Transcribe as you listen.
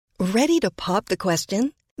Ready to pop the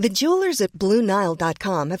question? The jewelers at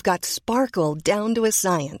BlueNile.com have got sparkle down to a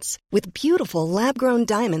science with beautiful lab-grown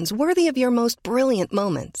diamonds worthy of your most brilliant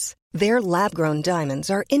moments. Their lab-grown diamonds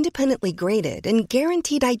are independently graded and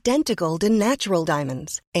guaranteed identical to natural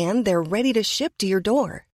diamonds, and they're ready to ship to your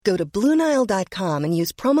door. Go to BlueNile.com and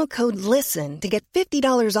use promo code LISTEN to get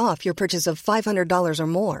 $50 off your purchase of $500 or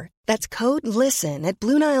more. That's code LISTEN at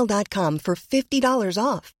BlueNile.com for $50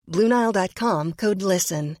 off. BlueNile.com, code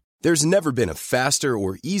LISTEN. There's never been a faster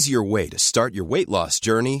or easier way to start your weight loss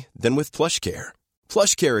journey than with PlushCare.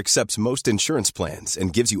 PlushCare accepts most insurance plans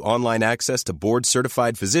and gives you online access to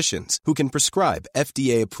board-certified physicians who can prescribe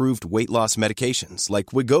FDA-approved weight loss medications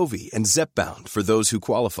like Wegovy and Zepbound for those who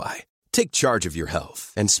qualify. Take charge of your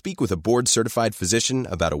health and speak with a board-certified physician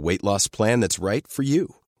about a weight loss plan that's right for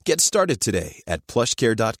you. Get started today at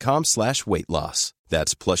plushcare.com/weight loss.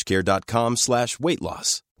 That's plushcare.com/weight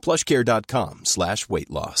loss. plushcare.com/weight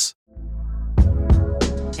loss.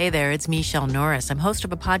 Hey there, it's Michelle Norris. I'm host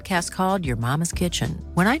of a podcast called Your Mama's Kitchen.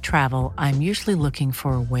 When I travel, I'm usually looking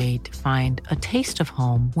for a way to find a taste of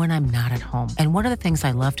home when I'm not at home. And one of the things I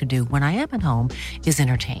love to do when I am at home is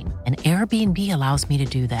entertain. And Airbnb allows me to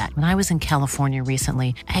do that. When I was in California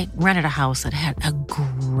recently, I rented a house that had a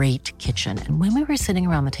great kitchen. And when we were sitting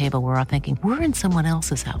around the table, we were all thinking, we're in someone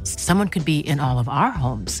else's house. Someone could be in all of our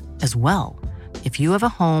homes as well. If you have a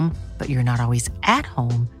home, but you're not always at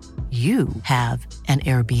home, you have an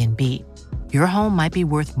Airbnb. Your home might be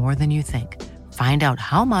worth more than you think. Find out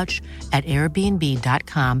how much at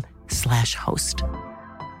airbnb.com/host.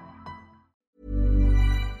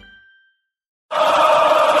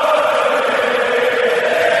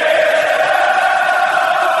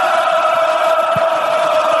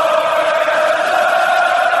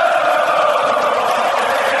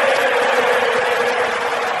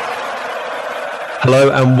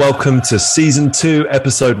 Hello and welcome to Season 2,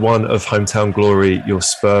 Episode 1 of Hometown Glory, your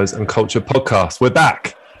Spurs and Culture podcast. We're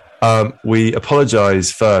back. We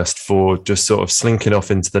apologise first for just sort of slinking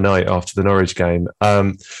off into the night after the Norwich game.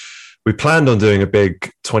 We planned on doing a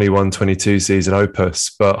big 21-22 season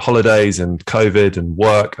opus, but holidays and COVID and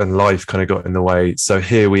work and life kind of got in the way. So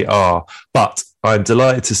here we are. But I'm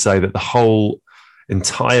delighted to say that the whole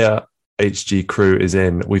entire HG crew is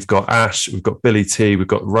in. We've got Ash, we've got Billy T, we've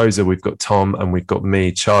got Rosa, we've got Tom, and we've got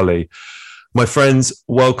me, Charlie. My friends,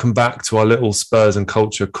 welcome back to our little Spurs and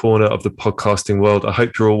Culture corner of the podcasting world. I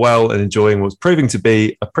hope you're all well and enjoying what's proving to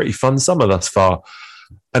be a pretty fun summer thus far.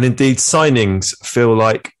 And indeed, signings feel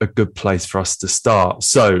like a good place for us to start.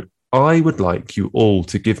 So I would like you all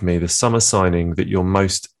to give me the summer signing that you're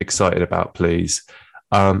most excited about, please.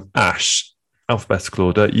 Ash, alphabetical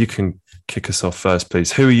order, you can kick us off first,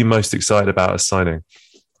 please. Who are you most excited about as signing?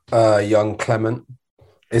 Young Clement.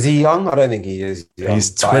 Is he young? I don't think he is young.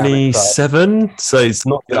 He's 27, so he's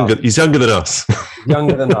not younger. He's younger than us.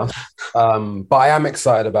 Younger than us. But I am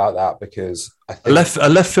excited about that because I think a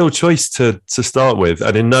left field choice to start with,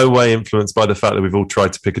 and in no way influenced by the fact that we've all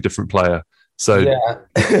tried to pick a different player. So yeah,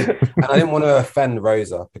 and I didn't want to offend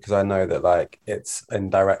Rosa because I know that like it's in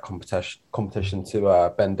direct competition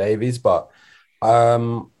to Ben Davies, but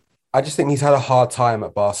I just think he's had a hard time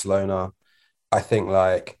at Barcelona. I think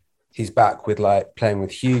like he's back with like playing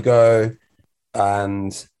with Hugo,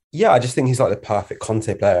 and yeah, I just think he's like the perfect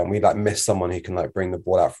Conte player, and we like miss someone who can like bring the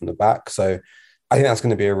ball out from the back. So I think that's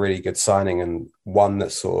going to be a really good signing and one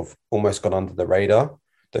that's sort of almost gone under the radar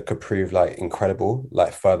that could prove like incredible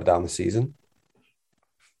like further down the season.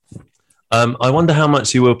 I wonder how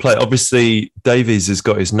much he will play. Obviously, Davies has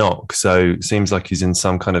got his knock, so it seems like he's in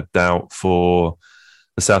some kind of doubt for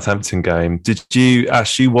the Southampton game. Did you,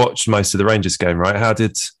 Ash, you watched most of the Rangers game, right? How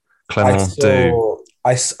did Clement do?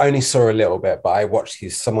 I only saw a little bit, but I watched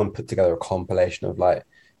someone put together a compilation of like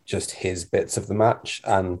just his bits of the match,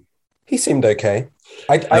 and he seemed okay.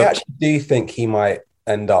 I actually do think he might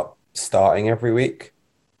end up starting every week,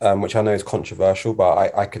 which I know is controversial,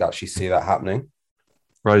 but I could actually see that happening.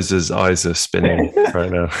 Rosa's eyes are spinning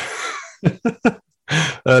right now.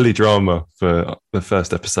 Early drama for the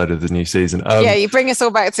first episode of the new season. Yeah, you bring us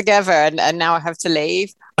all back together and now I have to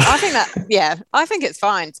leave. I think I think it's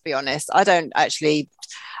fine, to be honest. I don't actually,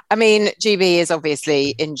 I mean, GB is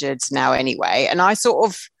obviously injured now anyway. And I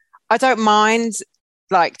don't mind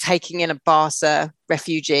like taking in a Barca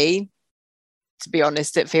refugee. To be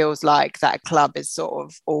honest, it feels like that club is sort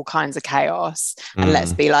of all kinds of chaos and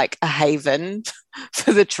let's be like a haven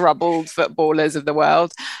for the troubled footballers of the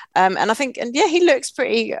world. And I think, he looks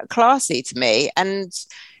pretty classy to me. And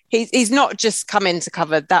he's not just come in to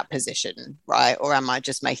cover that position, right? Or am I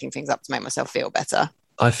just making things up to make myself feel better?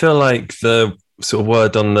 I feel like the sort of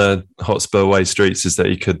word on the Hotspur away streets is that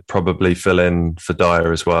he could probably fill in for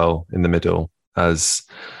Dyer as well in the middle, as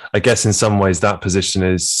I guess in some ways that position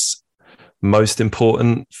is most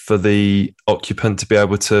important for the occupant to be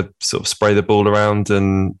able to sort of spray the ball around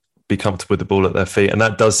and be comfortable with the ball at their feet. And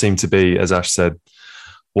that does seem to be, as Ash said,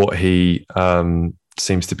 what he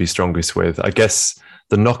seems to be strongest with. I guess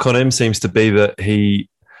the knock on him seems to be that he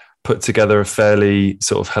put together a fairly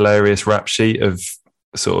sort of hilarious rap sheet of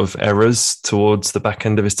sort of errors towards the back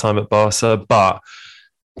end of his time at Barca. But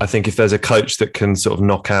I think if there's a coach that can sort of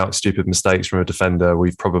knock out stupid mistakes from a defender,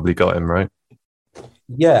 we've probably got him, right?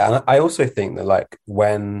 Yeah, and I also think that like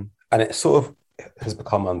when, and it sort of has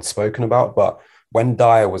become unspoken about, but when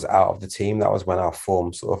Dyer was out of the team, that was when our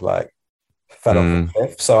form sort of like fell off the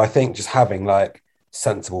cliff. So I think just having like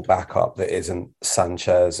sensible backup that isn't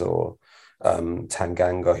Sanchez or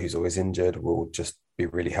Tanganga, who's always injured, will just be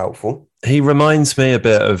really helpful. He reminds me a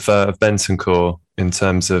bit of Bentancur in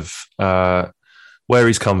terms of where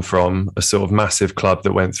he's come from, a sort of massive club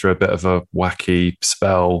that went through a bit of a wacky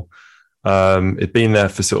spell. It'd been there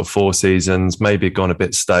for sort of 4 seasons, maybe gone a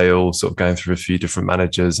bit stale, sort of going through a few different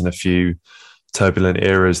managers and a few turbulent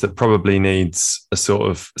eras, that probably needs a sort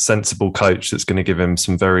of sensible coach that's going to give him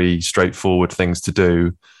some very straightforward things to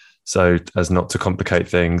do, so as not to complicate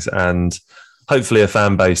things, and hopefully a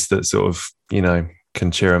fan base that sort of, you know,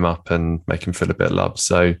 can cheer him up and make him feel a bit loved.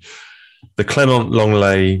 So the Clement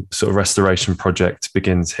Longley sort of restoration project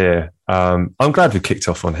begins here. I'm glad we kicked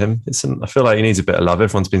off on him. I feel like he needs a bit of love.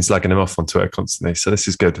 Everyone's been slagging him off on Twitter constantly, so this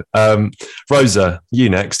is good. Rosa, you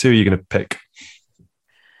next. Who are you going to pick?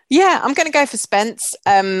 Yeah, I'm going to go for Spence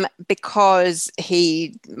because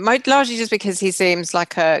largely just because he seems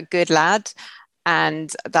like a good lad,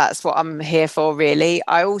 and that's what I'm here for, really.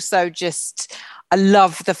 I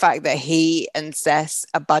love the fact that he and Cesc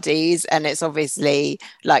are buddies, and it's obviously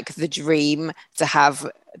like the dream to have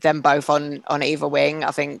them both on either wing.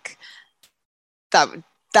 I think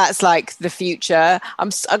that's like the future.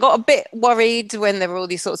 I got a bit worried when there were all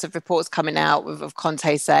these sorts of reports coming out of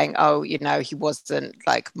Conte saying, oh, you know, he wasn't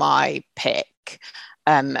like my pick,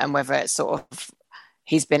 and whether it's sort of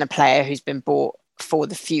he's been a player who's been bought for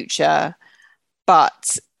the future.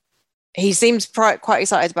 But he seems quite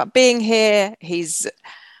excited about being here.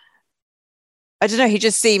 I don't know, he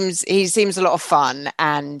seems a lot of fun,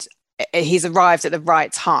 and he's arrived at the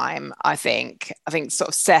right time. I think sort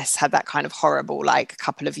of Cesc had that kind of horrible like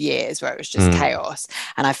couple of years where it was just chaos,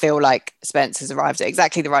 and I feel like Spence has arrived at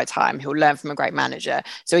exactly the right time. He'll learn from a great manager,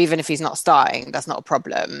 so even if he's not starting, that's not a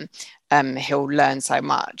problem. He'll learn so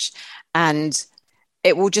much, and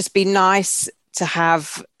it will just be nice to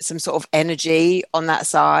have some sort of energy on that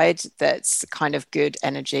side that's kind of good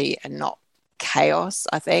energy and not chaos,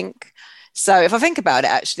 I think. So if I think about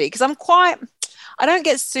it, actually, because I don't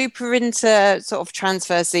get super into sort of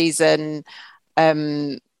transfer season.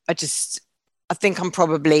 I think I'm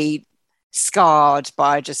probably scarred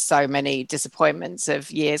by just so many disappointments of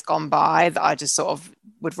years gone by that I just sort of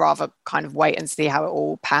would rather kind of wait and see how it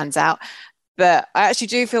all pans out. But I actually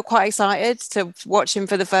do feel quite excited to watch him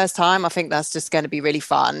for the first time. I think that's just going to be really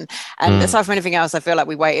fun. And aside from anything else, I feel like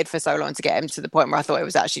we waited for so long to get him to the point where I thought it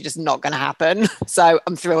was actually just not going to happen. So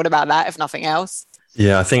I'm thrilled about that, if nothing else.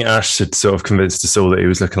 Yeah, I think Ash had sort of convinced us all that he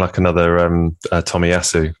was looking like another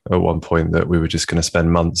Tomiyasu at one point, that we were just going to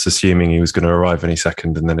spend months assuming he was going to arrive any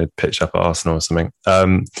second and then he'd pitch up at Arsenal or something.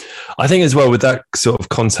 I think as well, with that sort of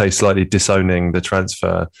Conte slightly disowning the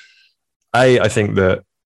transfer, I think that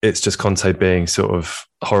it's just Conte being sort of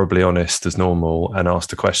horribly honest as normal and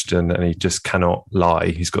asked a question and he just cannot lie.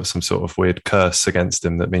 He's got some sort of weird curse against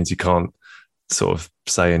him that means he can't sort of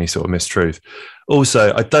say any sort of mistruth.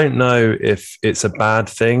 Also, I don't know if it's a bad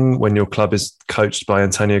thing when your club is coached by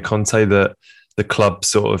Antonio Conte that the club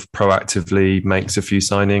sort of proactively makes a few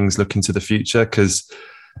signings, look into the future, because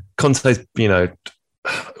Conte, you know,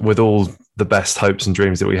 with all the best hopes and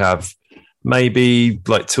dreams that we have, maybe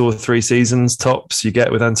like 2 or 3 seasons tops you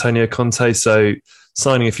get with Antonio Conte. So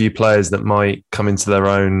signing a few players that might come into their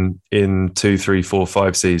own in 2, 3, 4,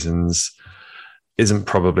 5 seasons isn't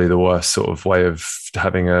probably the worst sort of way of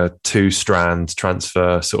having a 2-strand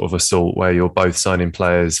transfer sort of assault where you're both signing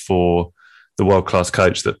players for the world-class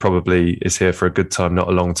coach that probably is here for a good time, not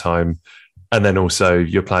a long time. And then also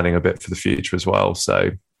you're planning a bit for the future as well. So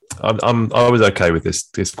I was okay with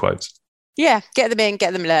this quote. Yeah, get them in,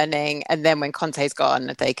 get them learning, and then when Conte's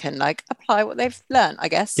gone, they can like apply what they've learned, I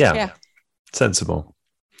guess. Yeah. Sensible.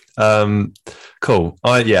 Cool.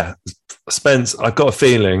 Spence, I've got a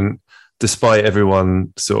feeling, despite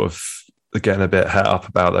everyone sort of getting a bit het up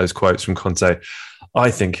about those quotes from Conte, I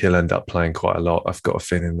think he'll end up playing quite a lot. I've got a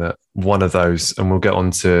feeling that one of those, and we'll get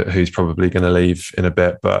on to who's probably going to leave in a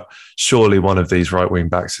bit, but surely one of these right wing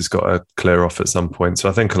backs has got to clear off at some point. So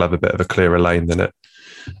I think he'll have a bit of a clearer lane than it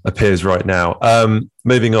appears right now.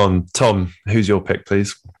 Moving on, Tom, who's your pick,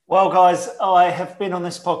 please? Well, guys, I have been on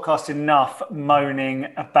this podcast enough moaning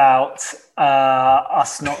about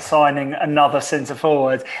us not signing another centre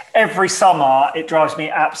forward. Every summer, it drives me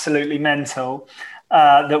absolutely mental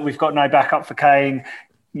that we've got no backup for Kane.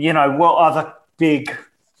 You know, what other big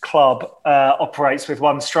club operates with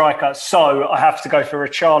one striker? So I have to go for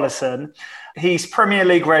Richarlison. He's Premier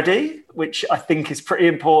League ready, which I think is pretty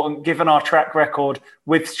important given our track record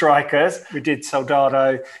with strikers. We did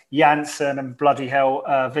Soldado, Janssen, and bloody hell,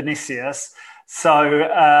 Vinicius. So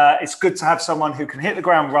it's good to have someone who can hit the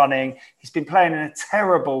ground running. He's been playing in a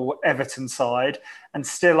terrible Everton side and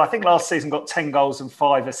still, I think last season got 10 goals and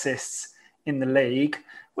 5 assists in the league,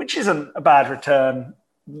 which isn't a bad return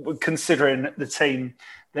considering the team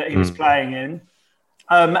that he was playing in.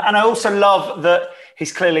 And I also love that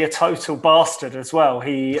he's clearly a total bastard as well.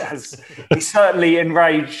 He certainly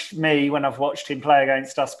enraged me when I've watched him play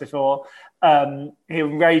against us before. He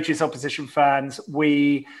enrages opposition fans.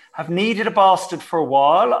 We have needed a bastard for a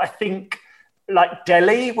while. I think like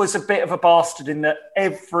Dele was a bit of a bastard in that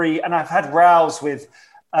and I've had rows with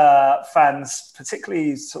fans,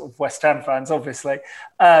 particularly sort of West Ham fans, obviously,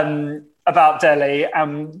 about Dele,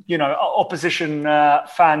 and you know, opposition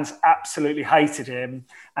fans absolutely hated him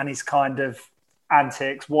and his kind of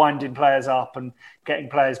antics, winding players up and getting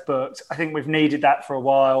players booked. I think we've needed that for a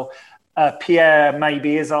while. Pierre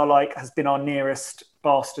maybe has been our nearest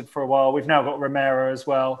bastard for a while. We've now got Romero as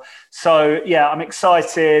well. So yeah, I'm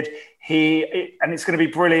excited. And it's going to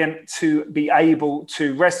be brilliant to be able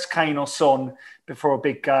to rest Kane or Son before a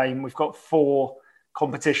big game. We've got 4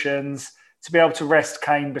 competitions. To be able to rest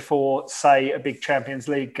Kane before, say, a big Champions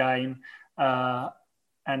League game, give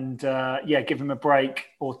him a break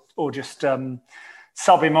or just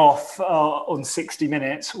sub him off on 60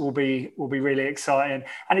 minutes will be really exciting.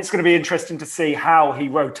 And it's going to be interesting to see how he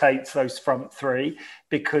rotates those front 3,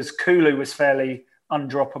 because Kulu was fairly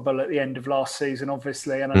undroppable at the end of last season,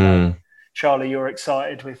 obviously. And I know, Charlie, you're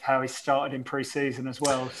excited with how he started in pre-season as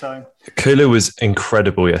well. So Kulu was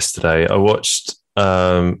incredible yesterday. I watched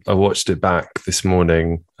it back this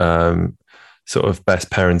morning, sort of best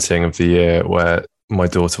parenting of the year, where my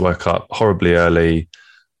daughter woke up horribly early.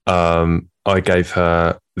 I gave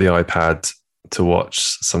her the iPad to watch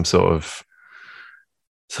some sort of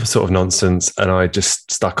nonsense, and I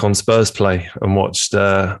just stuck on Spurs play and watched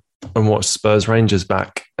Spurs Rangers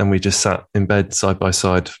back, and we just sat in bed side by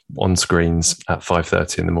side on screens at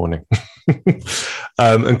 5:30 in the morning.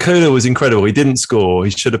 And Kulu was incredible. He didn't score.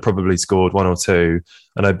 He should have probably scored 1 or 2.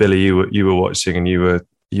 I know, Billy, you were watching and you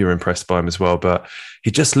were impressed by him as well. But he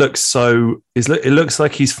just looks it looks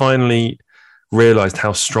like he's finally realised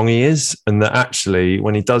how strong he is, and that actually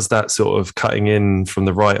when he does that sort of cutting in from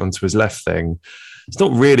the right onto his left thing, it's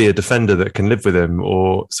not really a defender that can live with him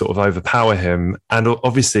or sort of overpower him. And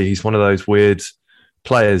obviously he's one of those weird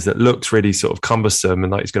players that looks really sort of cumbersome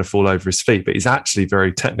and like he's going to fall over his feet, but he's actually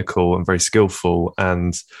very technical and very skillful,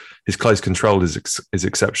 and his close control is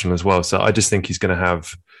exceptional as well. So I just think he's going to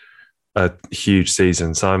have a huge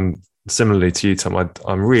season. So I'm similarly to you, Tom,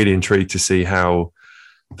 I'm really intrigued to see how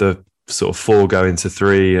the sort of 4 go into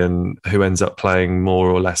 3 and who ends up playing more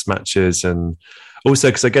or less matches. And also,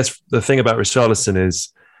 because I guess the thing about Richarlison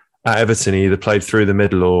is at Everton, he either played through the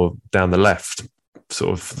middle or down the left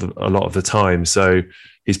sort of a lot of the time. So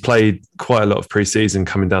he's played quite a lot of pre-season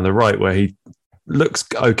coming down the right, where he looks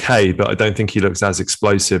okay, but I don't think he looks as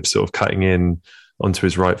explosive sort of cutting in onto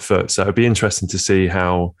his right foot. So it'd be interesting to see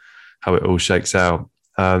how it all shakes out.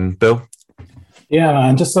 Bill? Yeah,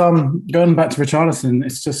 man, just going back to Richarlison,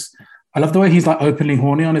 it's just, I love the way he's like openly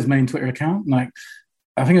horny on his main Twitter account. Like,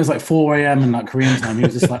 I think it was like 4 a.m. in like Korean time. He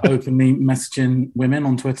was just like openly messaging women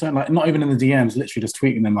on Twitter, like not even in the DMs, literally just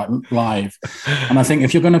tweeting them like live. And I think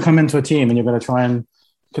if you're going to come into a team and you're going to try and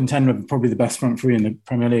contend with probably the best front 3 in the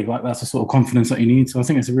Premier League, like that's the sort of confidence that you need. So I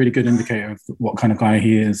think it's a really good indicator of what kind of guy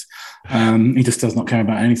he is. He just does not care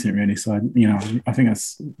about anything really. So, I think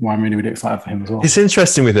that's why I'm really, really excited for him as well. It's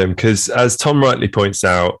interesting with him because, as Tom rightly points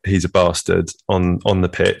out, he's a bastard on the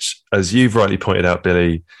pitch. As you've rightly pointed out,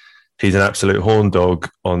 Billy, he's an absolute horn dog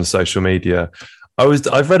on social media.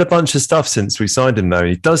 I've read a bunch of stuff since we signed him, though.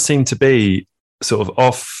 He does seem to be sort of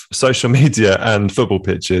off social media and football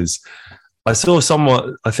pitches. I saw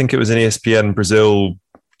somewhat, I think it was an ESPN Brazil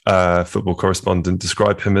football correspondent,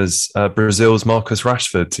 describe him as Brazil's Marcus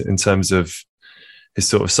Rashford in terms of his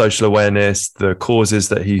sort of social awareness, the causes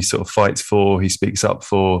that he sort of fights for, he speaks up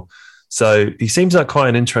for. So he seems like quite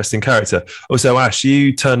an interesting character. Also, Ash,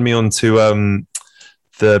 you turned me on to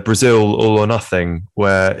the Brazil All or Nothing,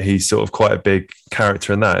 where he's sort of quite a big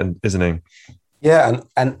character in that, isn't he? Yeah,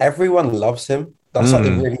 and everyone loves him. That's like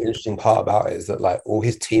the really interesting part about it, is that like all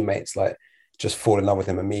his teammates like just fall in love with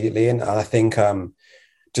him immediately. And I think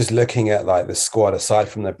just looking at like the squad, aside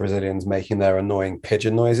from the Brazilians making their annoying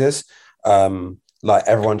pigeon noises, like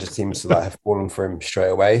everyone just seems to like have fallen for him straight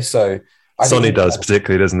away. So Sonny does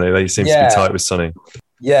particularly, doesn't he? He seems to be tight with Sonny.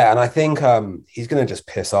 Yeah, and I think he's going to just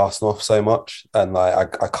piss Arsenal off so much, and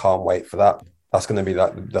like I can't wait for that. That's going to be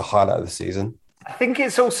like the highlight of the season. I think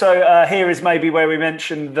it's also here is maybe where we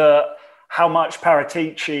mentioned that how much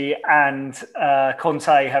Paratici and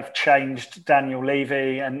Conte have changed Daniel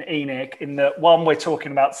Levy and ENIC, in that one, we're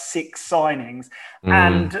talking about 6 signings.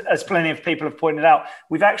 And as plenty of people have pointed out,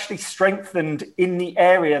 we've actually strengthened in the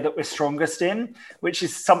area that we're strongest in, which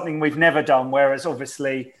is something we've never done. Whereas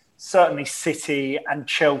obviously, certainly City and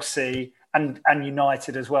Chelsea and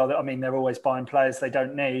United as well. I mean, they're always buying players they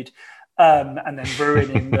don't need and then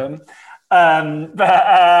ruining them.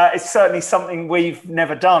 But it's certainly something we've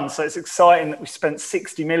never done. So it's exciting that we spent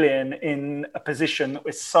 60 million in a position that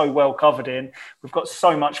we're so well covered in. We've got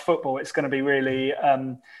so much football. It's going to be really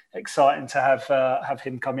exciting to have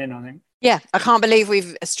him come in, I think. Yeah, I can't believe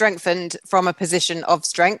we've strengthened from a position of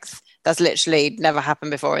strength. That's literally never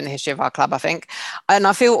happened before in the history of our club, I think. And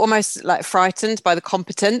I feel almost like frightened by the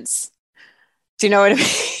competence. Do you know what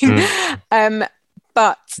I mean?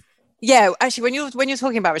 But yeah, actually, when you're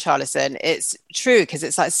talking about Richarlison, it's true, because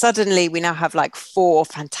it's like suddenly we now have like 4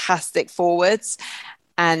 fantastic forwards,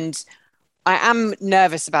 and I am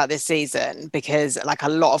nervous about this season because like a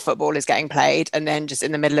lot of football is getting played, and then just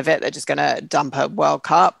in the middle of it, they're just going to dump a World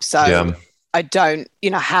Cup. So I don't,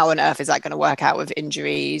 how on earth is that going to work out with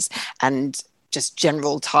injuries and just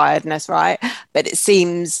general tiredness, right? But it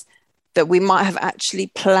seems that we might have actually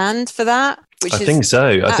planned for that. I think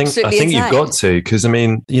so. I think insane. You've got to, because I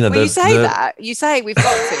mean, you say that. You say we've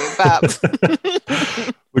got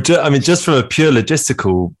to, but I mean, just from a pure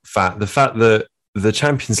logistical fact, the fact that the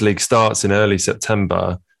Champions League starts in early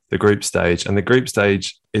September, the group stage, and the group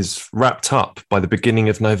stage is wrapped up by the beginning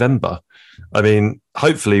of November. I mean,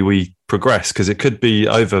 hopefully we progress, because it could be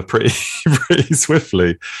over pretty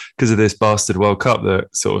swiftly because of this bastard World Cup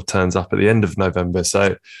that sort of turns up at the end of November.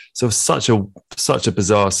 So such a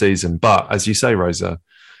bizarre season. But as you say, Rosa,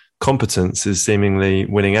 competence is seemingly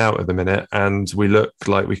winning out at the minute, and we look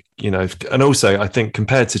like and also I think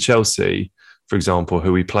compared to Chelsea, for example,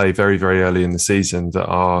 who we play very, very early in the season,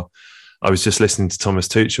 I was just listening to Thomas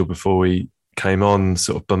Tuchel before we came on,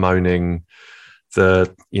 sort of bemoaning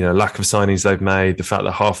the lack of signings they've made, the fact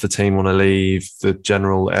that half the team want to leave, the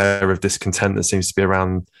general air of discontent that seems to be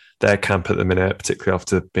around their camp at the minute, particularly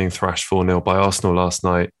after being thrashed 4-0 by Arsenal last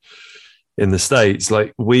night in the States.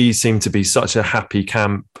 Like, we seem to be such a happy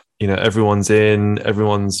camp. Everyone's in,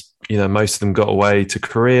 most of them got away to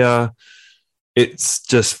Korea. It's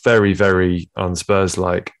just very, very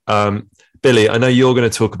un-Spurs-like. Billy, I know you're going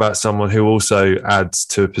to talk about someone who also adds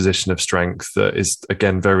to a position of strength that is,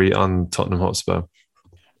 again, very un-Tottenham Hotspur.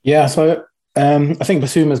 Yeah, so I think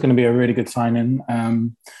Basuma is going to be a really good signing.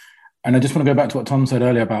 And I just want to go back to what Tom said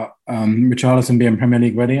earlier about Richarlison being Premier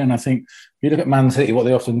League ready. And I think if you look at Man City, what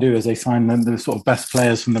they often do is they sign the sort of best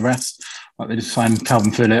players from the rest. Like they just signed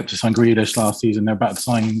Calvin Phillips, they signed Grealish last season. They're about to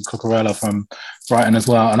sign Cucurella from Brighton as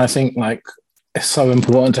well. And I think it's so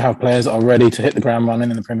important to have players that are ready to hit the ground running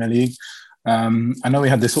in the Premier League. I know we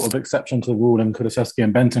had this sort of exception to the rule in Kulusevski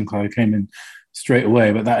and Bentancur, who came in straight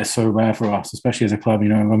away, but that is so rare for us, especially as a club.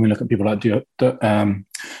 When we look at people like Gio and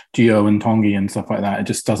Tongi and stuff like that, it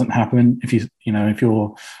just doesn't happen. If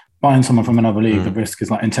you're buying someone from another league, the risk is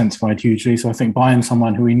intensified hugely. So I think buying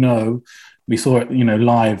someone who we saw it,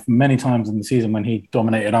 live many times in the season when he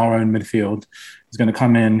dominated our own midfield, is going to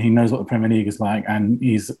come in. He knows what the Premier League is like, and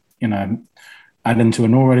he's adding to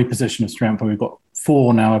an already position of strength where we've got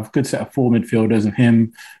 4 now, a good set of 4 midfielders of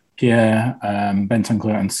him, Pierre,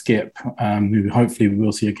 Bentancur and Skip, who hopefully we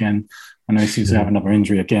will see again. I know he seems to have another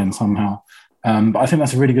injury again somehow. But I think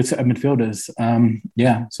that's a really good set of midfielders.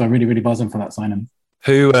 So I'm really, really buzzing for that signing.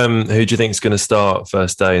 Who do you think is going to start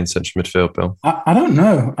first day in central midfield, Bill? I don't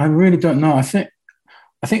know. I really don't know. I think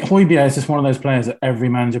Højbjerg is just one of those players that every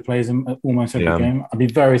manager plays him at almost every game. I'd be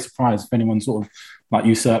very surprised if anyone sort of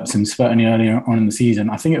usurps him certainly earlier on in the season.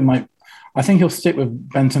 I think he'll stick with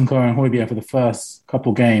Bentancur and Højbjerg for the first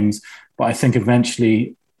couple games, but I think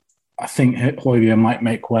eventually, Højbjerg might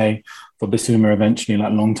make way for Basuma eventually,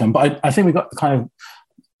 long term. But I think we got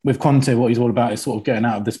with Conte, what he's all about is sort of getting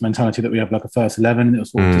out of this mentality that we have like a first 11. It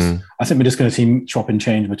was sort of just, I think we're just going to see chop and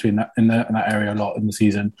change between that in that area a lot in the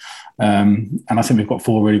season. And I think we've got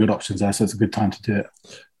 4 really good options there, so it's a good time to do it.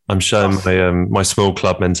 I'm showing my small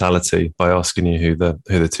club mentality by asking you who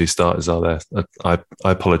the 2 starters are there. I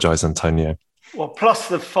apologise, Antonio. Well, plus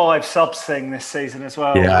the 5 subs thing this season as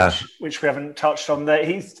well, which we haven't touched on. That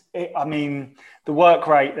the work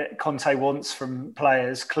rate that Conte wants from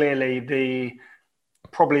players, clearly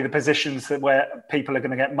probably the positions that where people are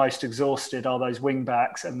going to get most exhausted are those wing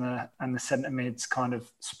backs and the centre mids kind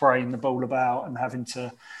of spraying the ball about and having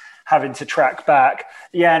to track back.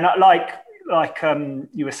 Yeah, and like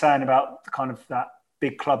you were saying about kind of that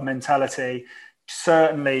big club mentality.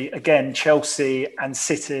 Certainly, again, Chelsea and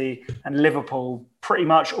City and Liverpool pretty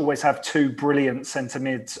much always have 2 brilliant centre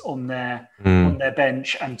mids on their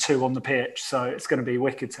bench and 2 on the pitch. So it's going to be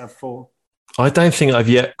wicked to have 4. I don't think I've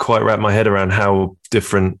yet quite wrapped my head around how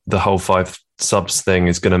different the whole 5 subs thing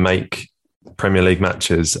is going to make Premier League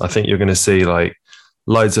matches. I think you're going to see like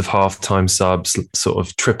loads of half-time subs, sort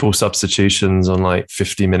of triple substitutions on like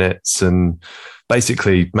 50 minutes, and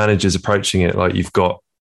basically managers approaching it like you've got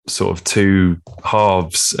sort of 2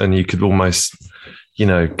 halves and you could almost,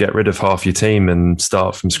 get rid of half your team and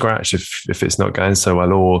start from scratch if it's not going so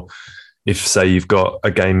well. Or if, say, you've got a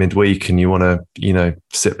game midweek and you want to,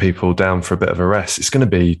 sit people down for a bit of a rest, it's going to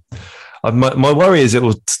be... My worry is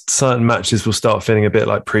certain matches will start feeling a bit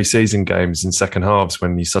like pre-season games in second halves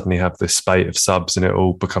when you suddenly have this spate of subs and it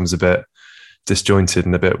all becomes a bit disjointed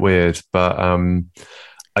and a bit weird. But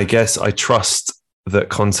I guess I trust that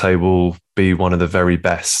Conte will be one of the very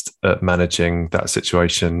best at managing that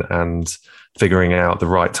situation and figuring out the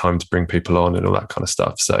right time to bring people on and all that kind of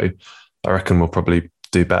stuff. So I reckon we'll probably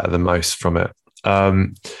do better than most from it.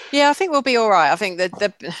 Yeah, I think we'll be all right. I think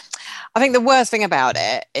the worst thing about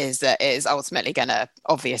it is that it is ultimately going to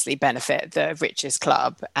obviously benefit the richest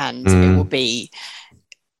club, and it will be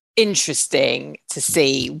interesting to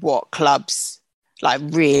see what clubs like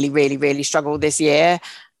really, really, really struggle this year.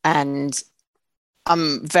 And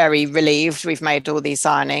I'm very relieved we've made all these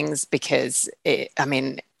signings because it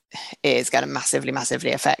is going to massively,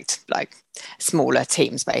 massively affect like smaller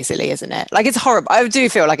teams, basically, isn't it? Like, it's horrible. I do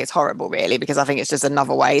feel like it's horrible, really, because I think it's just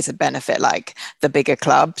another way to benefit like the bigger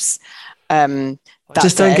clubs. I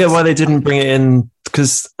just don't get why they didn't bring it in,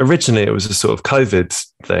 because originally it was a sort of COVID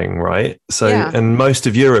thing, right? So, and most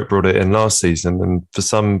of Europe brought it in last season, and for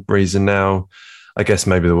some reason now, I guess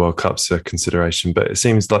maybe the World Cup's a consideration, but it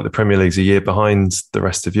seems like the Premier League's a year behind the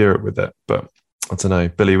rest of Europe with it. But I don't know.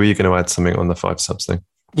 Billy, were you going to add something on the 5 subs thing?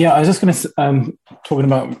 Yeah, I was just going to talking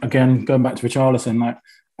about, again, going back to Richarlison. Like,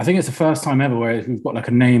 I think it's the first time ever where we've got like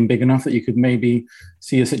a name big enough that you could maybe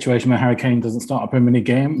see a situation where Harry Kane doesn't start a Premier League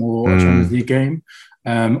game or a Champions League game.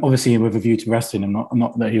 Obviously, with a view to resting him,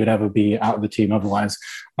 not that he would ever be out of the team otherwise.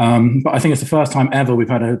 But I think it's the first time ever we've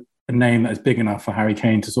had a name that is big enough for Harry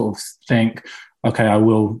Kane to sort of think, okay, I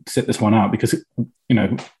will sit this one out, because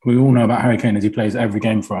we all know about Harry Kane as he plays every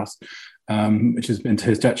game for us. Which has been to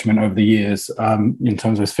his detriment over the years in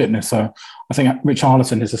terms of his fitness. So I think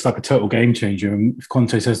Richarlison is just like a total game changer. And if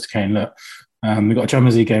Conte says to Kane, look, we've got a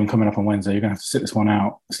Champions League game coming up on Wednesday, you're going to have to sit this one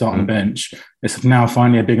out, start on the bench. It's now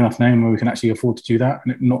finally a big enough name where we can actually afford to do that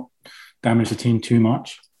and it not damage the team too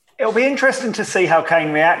much. It'll be interesting to see how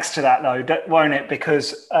Kane reacts to that, though, won't it?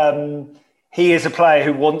 Because he is a player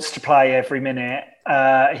who wants to play every minute.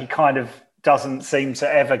 He kind of doesn't seem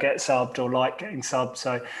to ever get subbed or like getting subbed.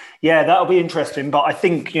 So, yeah, that'll be interesting. But I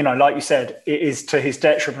think, like you said, it is to his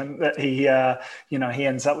detriment that he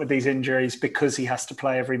ends up with these injuries because he has to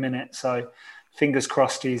play every minute. So fingers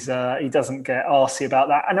crossed he doesn't get arsey about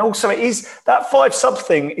that. And also it is that 5 sub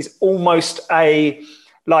thing is almost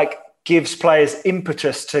gives players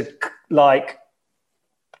impetus to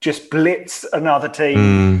just blitz another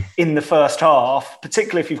team in the first half,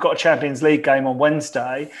 particularly if you've got a Champions League game on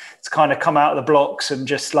Wednesday, to kind of come out of the blocks and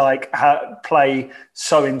just play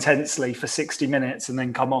so intensely for 60 minutes and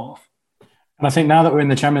then come off. And I think now that we're in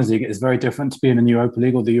the Champions League, it's very different to be in the Europa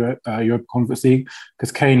League or the Europa Conference League,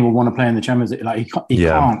 because Kane will want to play in the Champions League. Like he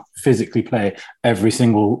can't physically play every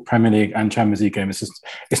single Premier League and Champions League game.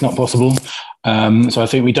 It's not possible. So I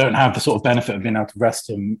think we don't have the sort of benefit of being able to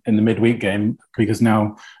rest him in the midweek game, because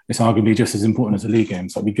now it's arguably just as important as a league game.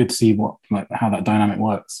 So it'd be good to see how that dynamic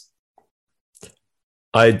works.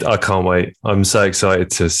 I can't wait. I'm so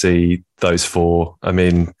excited to see those 4. I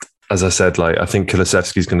mean, as I said, I think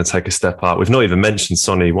Kulusevski's going to take a step up. We've not even mentioned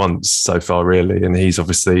Sonny once so far, really, and he's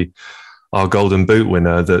obviously our Golden Boot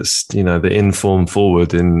winner. That's the informed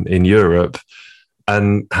forward in Europe,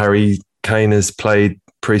 and Harry Kane has played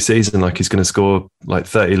pre-season like he's going to score like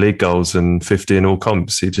 30 league goals and 50 in all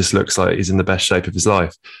comps. He just looks like he's in the best shape of his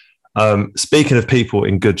life. Speaking of people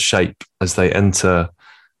in good shape as they enter,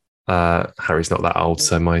 Harry's not that old,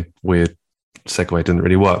 so my weird segue didn't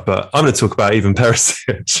really work, but I'm going to talk about Ivan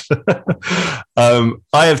Perisic.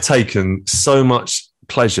 I have taken so much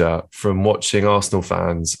pleasure from watching Arsenal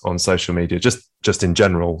fans on social media, just in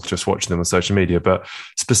general, just watching them on social media, but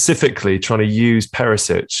specifically trying to use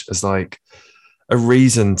Perisic as like a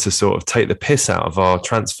reason to sort of take the piss out of our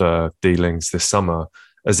transfer dealings this summer,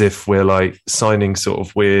 as if we're like signing sort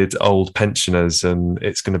of weird old pensioners and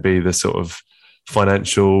it's going to be the sort of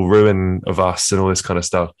financial ruin of us and all this kind of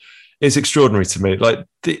stuff. It's extraordinary to me. Like,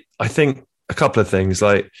 I think a couple of things,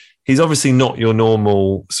 like he's obviously not your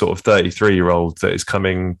normal sort of 33-year-old that is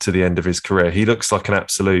coming to the end of his career. He looks like an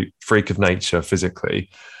absolute freak of nature physically.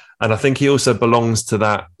 And I think he also belongs to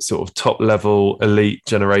that sort of top level elite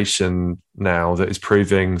generation now that is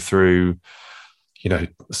proving through, you know,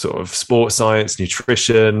 sort of sports science,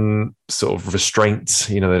 nutrition, sort of restraint.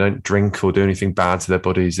 You know, they don't drink or do anything bad to their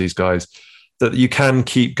bodies, these guys, that you can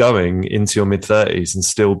keep going into your mid-30s and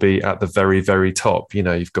still be at the very, very top. You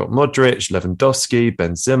know, you've got Modric, Lewandowski,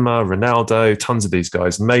 Benzema, Ronaldo, tons of these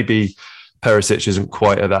guys. And maybe Perisic isn't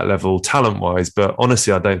quite at that level talent-wise, but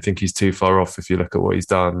honestly, I don't think he's too far off if you look at what he's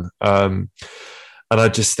done. And I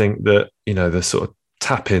just think that, you know, the sort of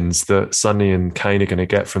tap-ins that Sonny and Kane are going to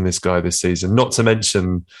get from this guy this season, not to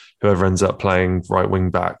mention whoever ends up playing right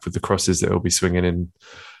wing back with the crosses that he'll be swinging in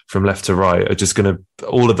from left to right, are just going to,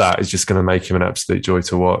 all of that is just going to make him an absolute joy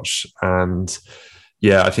to watch. And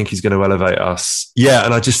yeah, I think he's going to elevate us. Yeah,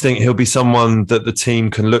 and I just think he'll be someone that the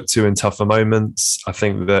team can look to in tougher moments. I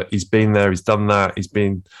think that he's been there, he's done that. He's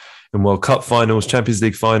been in World Cup finals, Champions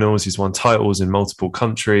League finals. He's won titles in multiple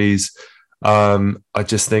countries. I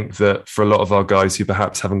just think that for a lot of our guys who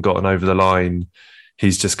perhaps haven't gotten over the line,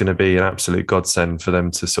 he's just going to be an absolute godsend for them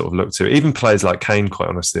to sort of look to. Even players like Kane, quite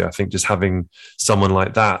honestly, I think just having someone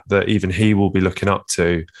like that even he will be looking up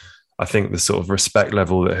to, I think the sort of respect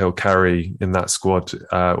level that he'll carry in that squad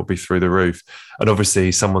will be through the roof. And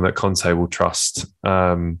obviously someone that Conte will trust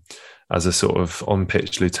as a sort of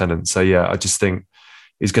on-pitch lieutenant. So yeah, I just think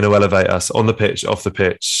he's going to elevate us on the pitch, off the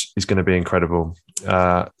pitch. He's going to be incredible.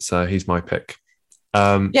 So he's my pick.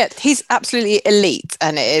 Yeah, he's absolutely elite,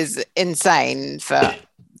 and it is insane for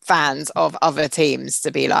fans of other teams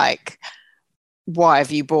to be like, why have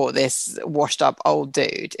you bought this washed up old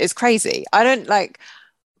dude? It's crazy. I don't like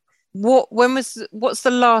what's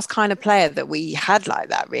the last kind of player that we had like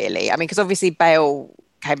that, really? I mean, because obviously Bale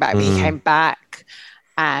came back, but he came back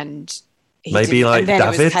and maybe like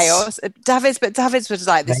Davids. It was chaos. Davids was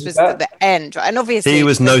like, this was the end, right? And obviously he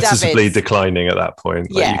was noticeably declining at that point.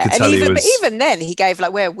 Like, yeah, you could and tell but even then he gave,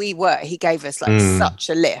 like where we were, he gave us like such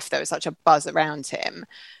a lift. There was such a buzz around him.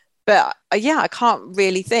 But yeah, I can't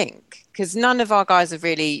really think, because none of our guys have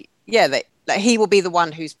really, like he will be the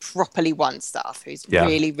one who's properly won stuff, who's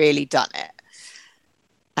really, really done it.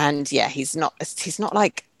 And yeah, he's not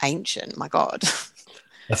like ancient, my God.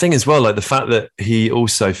 I think as well, like the fact that he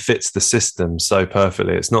also fits the system so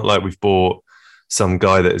perfectly. It's not like we've bought some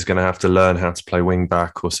guy that is going to have to learn how to play wing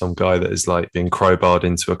back, or some guy that is like being crowbarred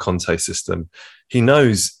into a Conte system. He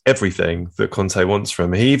knows everything that Conte wants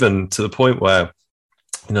from him. He even, to the point where,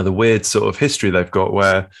 you know, the weird sort of history they've got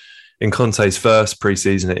where in Conte's first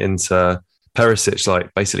pre-season at Inter, Perisic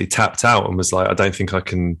like basically tapped out and was like, I don't think I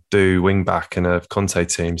can do wing back in a Conte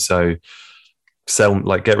team. So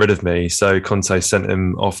get rid of me. So Conte sent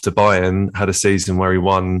him off to Bayern, had a season where he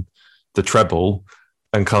won the treble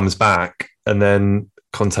and comes back. And then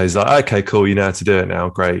Conte's like, okay, cool, you know how to do it now,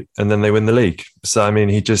 great. And then they win the league. So, I mean,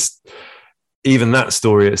 even that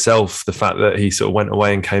story itself, the fact that he sort of went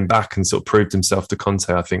away and came back and sort of proved himself to Conte,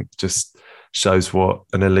 I think just shows what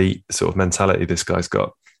an elite sort of mentality this guy's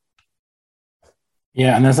got.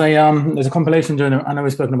 Yeah, and there's a compilation I know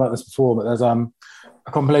we've spoken about this before, but there's a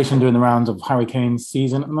compilation doing the rounds of Harry Kane's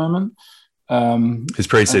season at the moment. His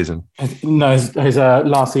pre-season? His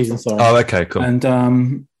last season, sorry. Oh, okay, cool.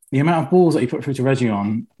 And the amount of balls that he put through to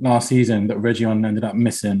Reguilon last season that Reguilon ended up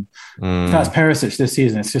missing, if that's Perisic this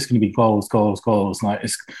season, it's just going to be goals. Like,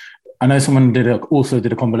 I know someone also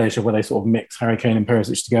did a compilation where they sort of mix Harry Kane and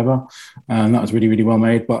Perisic together, and that was really, really well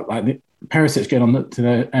made. But like Perisic getting to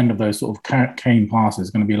the end of those sort of Kane passes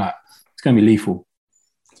is going to be it's going to be lethal.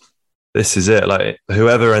 This is it. Like,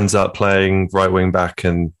 whoever ends up playing right wing back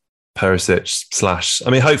and Perisic / I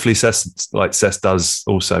mean, hopefully Cesc does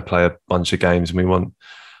also play a bunch of games, and I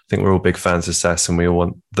think we're all big fans of Cesc, and we all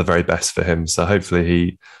want the very best for him. So hopefully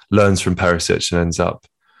he learns from Perisic and ends up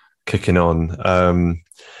kicking on.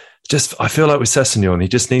 I feel like with Sessegnon, he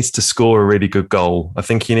just needs to score a really good goal. I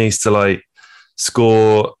think he needs to like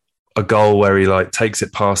score a goal where he like takes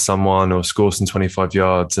it past someone or scores from 25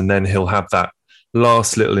 yards, and then he'll have that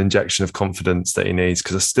last little injection of confidence that he needs.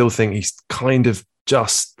 Because I still think he's kind of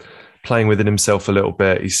just playing within himself a little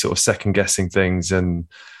bit. He's sort of second guessing things, and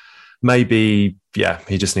maybe,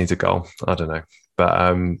 he just needs a goal. I don't know.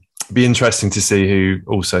 But be interesting to see who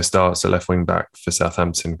also starts at left wing back for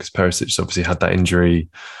Southampton, because Perisic obviously had that injury,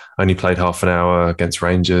 only played half an hour against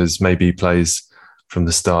Rangers. Maybe he plays from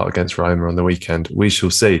the start against Roma on the weekend. We shall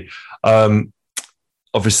see.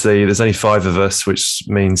 Obviously, there's only 5 of us, which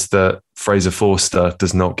means that Fraser Forster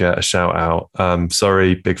does not get a shout out.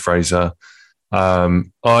 Sorry, Big Fraser.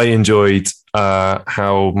 I enjoyed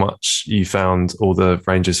how much you found all the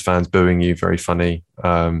Rangers fans booing you very funny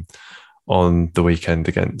on the weekend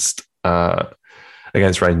against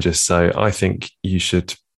Rangers. So I think you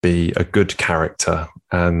should be a good character.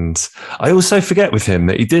 And I also forget with him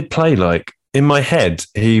that he did play, like, in my head,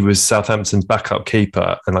 he was Southampton's backup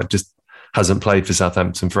keeper and like just hasn't played for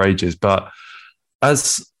Southampton for ages. But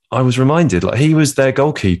as I was reminded, like, he was their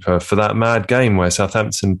goalkeeper for that mad game where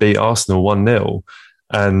Southampton beat Arsenal 1-0.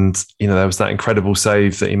 And, there was that incredible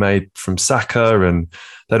save that he made from Saka, and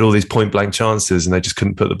they had all these point blank chances and they just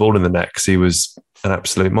couldn't put the ball in the net because he was an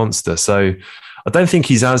absolute monster. So I don't think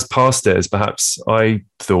he's as past it as perhaps I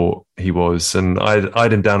thought he was. And I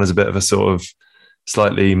had him down as a bit of a sort of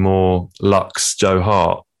slightly more luxe Joe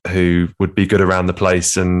Hart, who would be good around the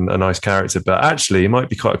place and a nice character, but actually he might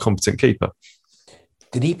be quite a competent keeper.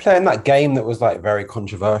 Did he play in that game that was like very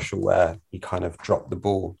controversial where he kind of dropped the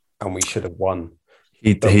ball and we should have won?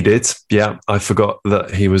 He did. Yeah. I forgot that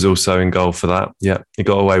he was also in goal for that. Yeah. He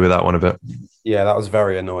got away with that one a bit. Yeah, that was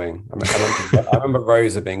very annoying. I remember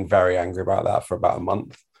Rosa being very angry about that for about a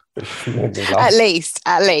month. At least.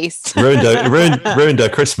 Ruined her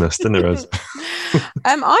Christmas, didn't it, Rose?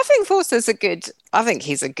 I think Forster's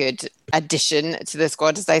he's a good addition to the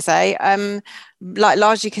squad, as they say. Like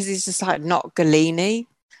largely because he's just like not Galini.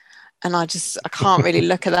 And I can't really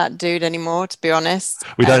look at that dude anymore, to be honest.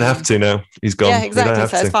 We don't have to now. He's gone. Yeah, exactly.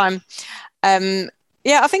 So it's fine.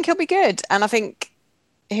 I think he'll be good. And I think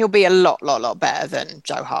he'll be a lot better than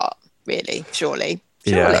Joe Hart, really, surely.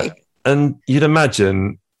 Yeah. And you'd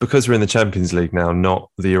imagine, because we're in the Champions League now, not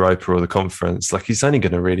the Europa or the Conference, like he's only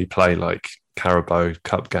going to really play like Carabao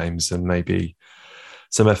Cup games and maybe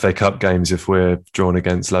some FA Cup games if we're drawn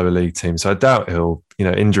against lower league teams. So I doubt he'll,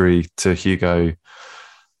 injury to Hugo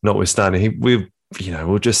notwithstanding,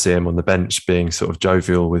 we'll just see him on the bench being sort of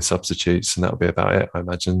jovial with substitutes, and that'll be about it, I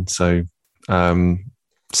imagine. So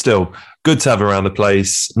still good to have around the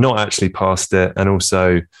place, not actually past it. And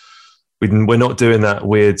also we're not doing that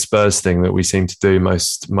weird Spurs thing that we seem to do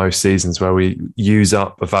most seasons, where we use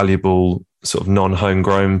up a valuable sort of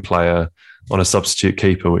non-homegrown player on a substitute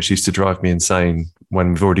keeper, which used to drive me insane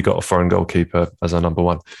when we've already got a foreign goalkeeper as our number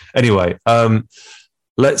one. Anyway,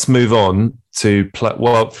 let's move on to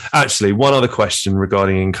actually, one other question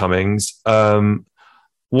regarding incomings.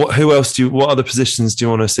 What other positions do you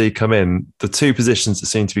want to see come in? The 2 positions that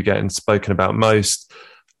seem to be getting spoken about most,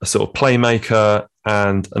 a sort of playmaker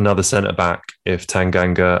and another centre back if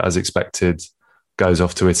Tanganga, as expected, goes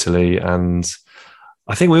off to Italy. And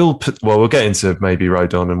I think we'll get into maybe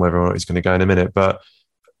Rodon and whether or not he's going to go in a minute, but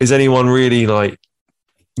is anyone really like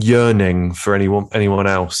yearning for anyone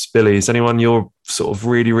else? Billy, is anyone you're sort of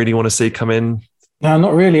really, really want to see come in? No,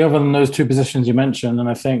 not really, other than those 2 positions you mentioned. And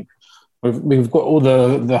I think we've got all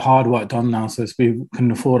the hard work done now, so we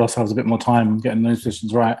can afford ourselves a bit more time getting those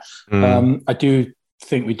positions right. I do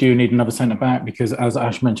think we do need another centre back because, as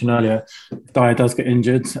Ash mentioned earlier, if Dyer does get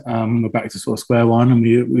injured, we're back to sort of square one, and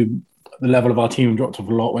the level of our team dropped off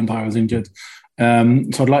a lot when Dyer was injured. So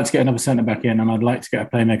I'd like to get another centre back in, and I'd like to get a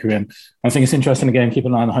playmaker in. I think it's interesting, again, keep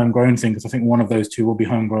an eye on the homegrown thing, because I think one of those 2 will be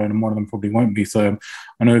homegrown and one of them probably won't be. So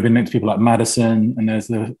I know we've been linked to people like Maddison, and there's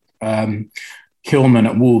the Kilman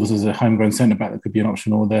at Wolves as a homegrown centre back that could be an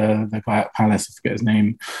option, or the guy at Palace, I forget his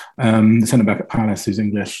name, the centre back at Palace who's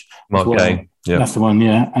English. Mark Kane. Yeah. That's the one,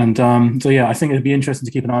 yeah. And I think it'd be interesting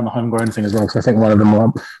to keep an eye on the homegrown thing as well, because I think one of them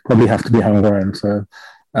will probably have to be homegrown. So.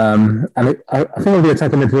 I think of the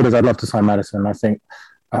attacking midfielders, I'd love to sign Maddison. I think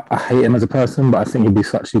I hate him as a person, but I think he'd be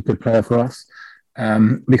such a good player for us.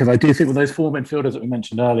 Because I do think with those 4 midfielders that we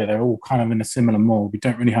mentioned earlier, they're all kind of in a similar mould. We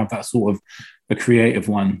don't really have that sort of a creative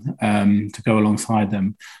one to go alongside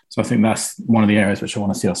them. So I think that's one of the areas which I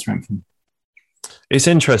want to see us strengthen. It's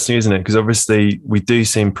interesting, isn't it? Because obviously we do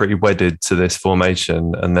seem pretty wedded to this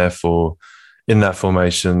formation, and therefore in that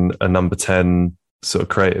formation, a number 10 sort of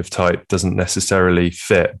creative type doesn't necessarily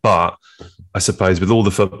fit. But I suppose with all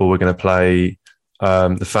the football we're going to play,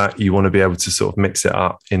 the fact you want to be able to sort of mix it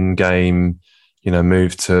up in game,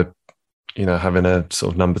 move to, having a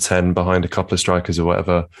sort of number 10 behind a couple of strikers or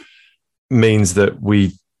whatever, means that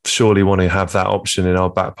we surely want to have that option in our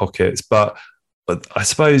back pockets. But I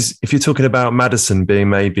suppose if you're talking about Maddison being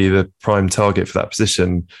maybe the prime target for that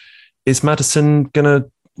position, is Maddison going to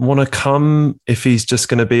want to come if he's just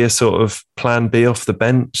going to be a sort of plan B off the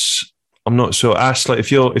bench? I'm not sure. Ash, like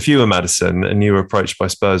if you were Maddison and you were approached by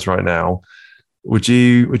Spurs right now, would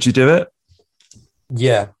you do it?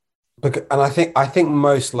 Yeah. And I think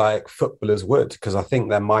most like footballers would, because I think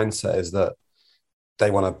their mindset is that they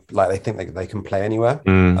want to, like, they think they can play anywhere.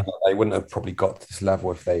 And they wouldn't have probably got to this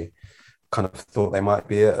level if they kind of thought they might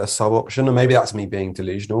be a sub option. And maybe that's me being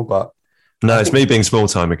delusional, but no, it's me being small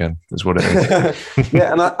time again, is what it is.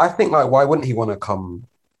 Yeah, and I think, like, why wouldn't he want to come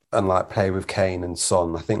and like play with Kane and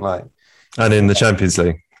Son? I think, like, and in the Champions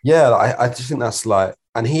League. Yeah, like, I just think that's like,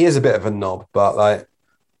 and he is a bit of a knob, but like,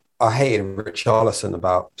 I hated Richarlison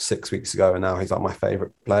about 6 weeks ago, and now he's like my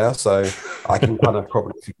favourite player. So I can kind of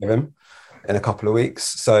probably forgive him in a couple of weeks.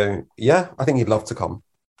 So yeah, I think he'd love to come.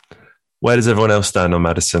 Where does everyone else stand on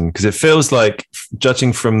Maddison? Because it feels like,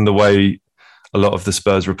 judging from the way a lot of the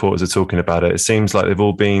Spurs reporters are talking about it, it seems like they've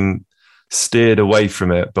all been steered away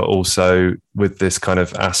from it, but also with this kind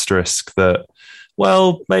of asterisk that,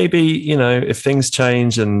 well, maybe, if things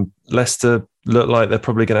change and Leicester look like they're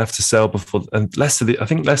probably going to have to sell before, and I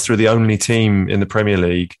think Leicester are the only team in the Premier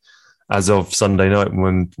League as of Sunday night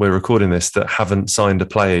when we're recording this that haven't signed a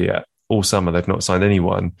player yet. All summer, they've not signed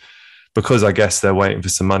anyone, because I guess they're waiting for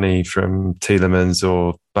some money from Tielemans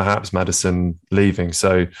or perhaps Maddison leaving.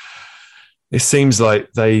 So it seems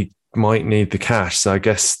like they might need the cash. So I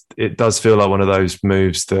guess it does feel like one of those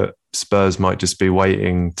moves that Spurs might just be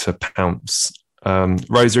waiting to pounce.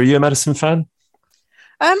 Rosa, are you a Maddison fan?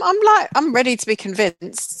 I'm ready to be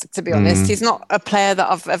convinced, to be honest. He's not a player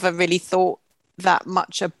that I've ever really thought that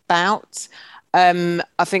much about. I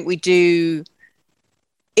think we do,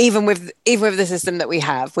 even with the system that we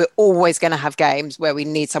have, we're always going to have games where we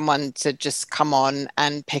need someone to just come on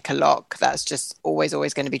and pick a lock. That's just always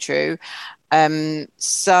going to be true.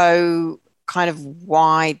 So kind of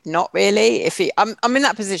why not really? I'm in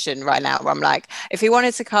that position right now where I'm like, if he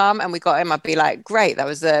wanted to come and we got him, I'd be like, great, that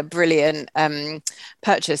was a brilliant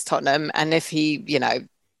purchase, Tottenham. And if he,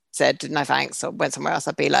 said no thanks or went somewhere else,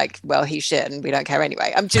 I'd be like, well, he's shit and we don't care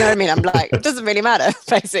anyway. Do you know what I mean? I'm like, it doesn't really matter,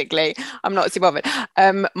 basically. I'm not too bothered.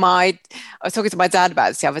 I was talking to my dad about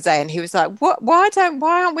this the other day, and he was like, what? Why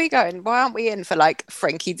aren't we in for like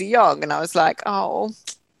Frankie de Jong? And I was like, oh,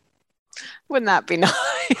 wouldn't that be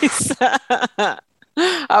nice?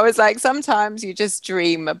 I was like, sometimes you just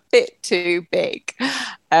dream a bit too big.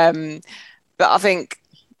 But I think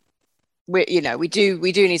we do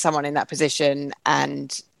need someone in that position,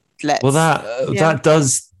 and that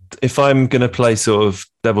does, if I'm going to play sort of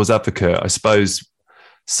devil's advocate, I suppose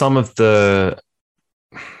some of the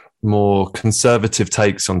more conservative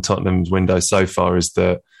takes on Tottenham's window so far is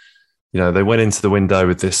that, they went into the window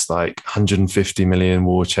with this like 150 million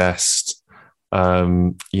war chest,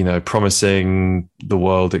 promising the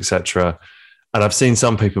world, etc. And I've seen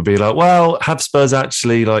some people be like, well, have Spurs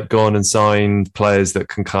actually like gone and signed players that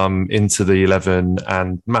can come into the 11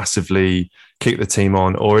 and massively kick the team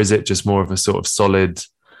on? Or is it just more of a sort of solid,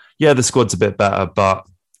 yeah, the squad's a bit better, but,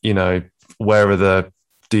 where are the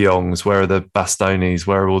De Jongs? Where are the Bastonis?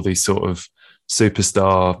 Where are all these sort of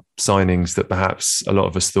superstar signings that perhaps a lot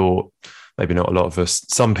of us thought, maybe not a lot of us,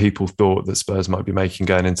 some people thought that Spurs might be making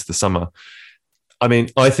going into the summer? I mean,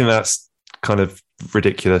 I think that's kind of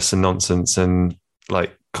ridiculous and nonsense, and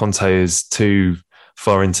like Conte is too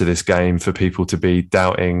far into this game for people to be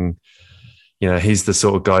doubting. He's the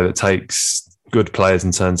sort of guy that takes good players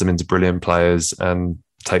and turns them into brilliant players, and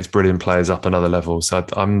takes brilliant players up another level. So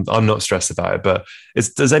I'm not stressed about it. But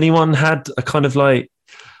does anyone had a kind of like,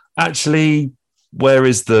 actually, where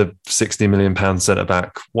is the £60 million centre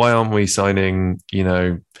back? Why aren't we signing,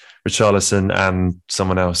 Richarlison and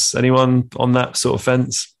someone else? Anyone on that sort of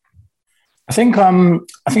fence? I think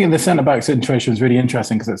the centre back situation is really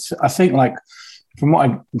interesting, because I think, like, from what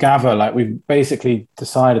I gather, like, we've basically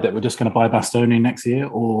decided that we're just going to buy Bastoni next year,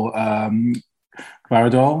 or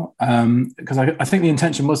Gvardiol, because I think the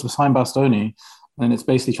intention was to sign Bastoni, and it's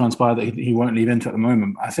basically transpired that he won't leave Inter at the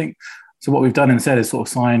moment. I think so. What we've done instead is sort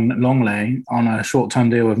of sign Longley on a short-term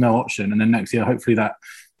deal with no option, and then next year, hopefully, that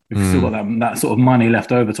we've still got that sort of money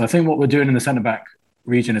left over. So I think what we're doing in the centre back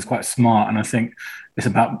region is quite smart, and I think it's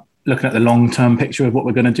about looking at the long-term picture of what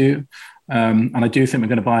we're going to do. And I do think we're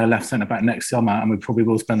going to buy a left centre-back next summer, and we probably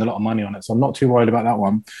will spend a lot of money on it. So I'm not too worried about that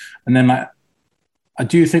one. And then, like, I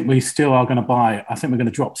do think we still are going to buy. I think we're going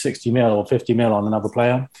to drop 60 mil or 50 mil on another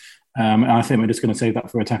player. And I think we're just going to save that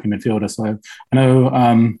for attacking midfielder. So I know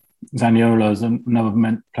Zaniolo is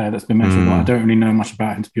another player that's been mentioned, but I don't really know much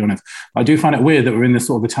about him, to be honest. I do find it weird that we're in this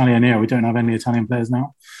sort of Italian era. We don't have any Italian players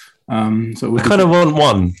now. So I kind of want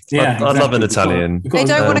one. Yeah, I'd love an Italian. They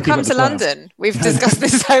don't want to come to London. We've discussed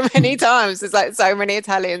this so many times. There's like so many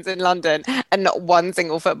Italians in London, and not one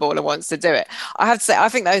single footballer wants to do it. I have to say, I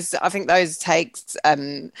think those takes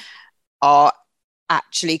are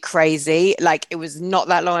actually crazy. Like, it was not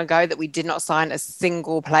that long ago that we did not sign a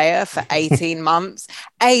single player for 18 months.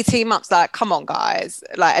 18 months, like, come on, guys.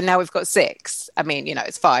 Like, and now we've got 6. I mean,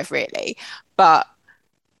 it's 5 really, but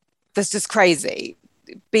that's just crazy.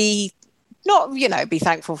 Be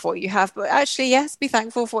thankful for what you have, but actually, yes, be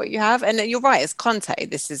thankful for what you have. And you're right, it's Conte.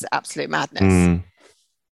 This is absolute madness.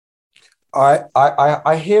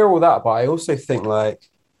 I hear all that, but I also think, like,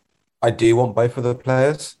 I do want both of the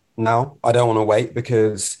players now. I don't want to wait,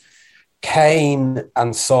 because Kane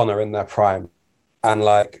and Son are in their prime, and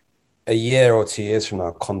like a year or 2 years from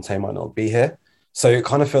now, Conte might not be here. So it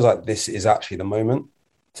kind of feels like this is actually the moment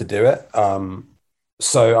to do it.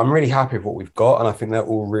 So I'm really happy with what we've got, and I think they're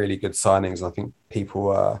all really good signings. And I think people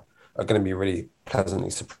are going to be really pleasantly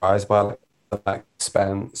surprised by like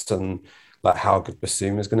Spence and like how good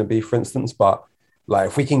Basuma is going to be, for instance. But like,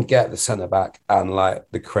 if we can get the centre back and like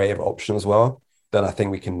the creative option as well, then I think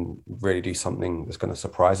we can really do something that's going to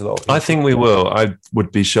surprise a lot of people. I think we will. I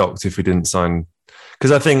would be shocked if we didn't sign,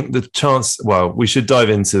 because I think the chance. Well, we should dive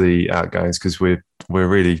into the outgoings, because we're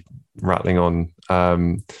really rattling on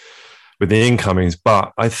with the incomings.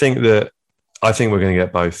 But I think we're going to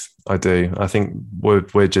get both. I do. I think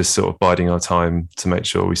we're just sort of biding our time to make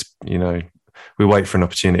sure we wait for an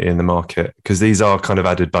opportunity in the market, because these are kind of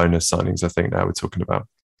added bonus signings. I think that we're talking about.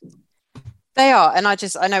 They are, and I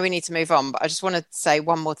know we need to move on, but I just want to say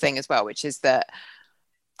one more thing as well, which is that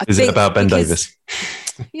Is it about Ben Davies?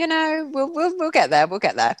 We'll get there. We'll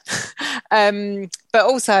get there. But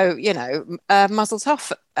also, muzzle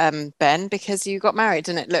tough, Ben, because you got married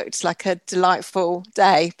and it looked like a delightful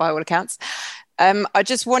day by all accounts. I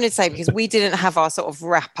just wanted to say, because we didn't have our sort of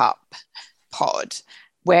wrap up pod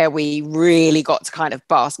where we really got to kind of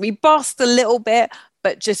bask. We basked a little bit,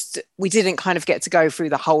 but just we didn't kind of get to go through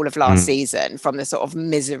the whole of last season, from the sort of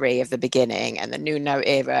misery of the beginning and the Nuno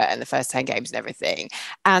era and the first 10 games and everything,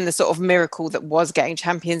 and the sort of miracle that was getting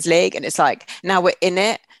Champions League. And it's like, now we're in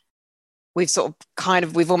it. We've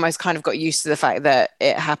almost kind of got used to the fact that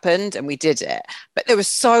it happened and we did it. But there was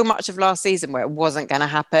so much of last season where it wasn't going to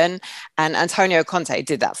happen. And Antonio Conte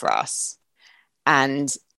did that for us.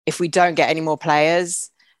 And if we don't get any more players,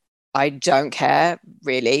 I don't care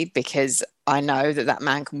really, because I know that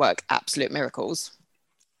man can work absolute miracles.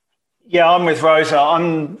 Yeah, I'm with Rosa.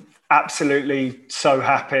 I'm absolutely so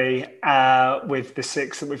happy with the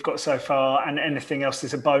 6 that we've got so far, and anything else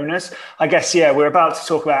is a bonus. I guess, we're about to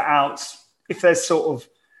talk about outs. If there's sort of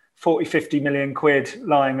 40, 50 million quid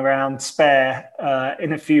lying around spare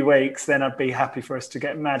in a few weeks, then I'd be happy for us to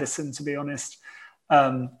get Maddison, to be honest.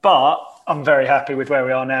 But I'm very happy with where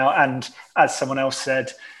we are now. And as someone else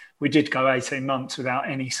said, we did go 18 months without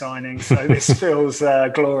any signings, so this feels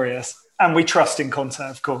glorious. And we trust in Conte,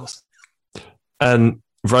 of course. And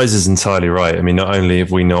Rose is entirely right. I mean, not only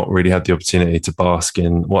have we not really had the opportunity to bask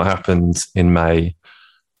in what happened in May,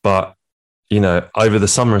 but, over the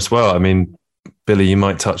summer as well. I mean, Billy, you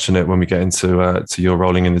might touch on it when we get into to your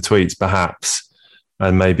rolling in the tweets, perhaps.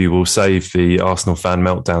 And maybe we'll save the Arsenal fan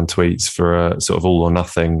meltdown tweets for a sort of all or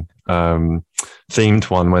nothing themed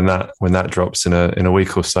one when that drops in a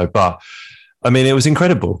week or so. But I mean, it was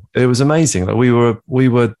incredible. It was amazing. Like, we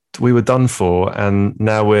were done for, and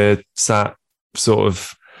now we're sat sort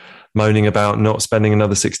of moaning about not spending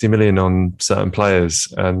another 60 million on certain players.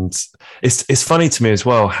 And it's funny to me as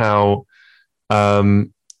well how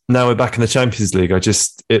now we're back in the Champions League.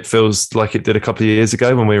 It feels like it did a couple of years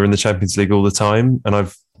ago when we were in the Champions League all the time. And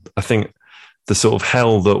I think the sort of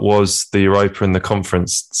hell that was the Europa and the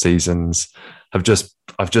conference seasons I've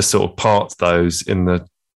just sort of parked those in the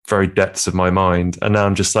very depths of my mind. And now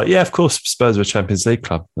I'm just like, yeah, of course, Spurs are a Champions League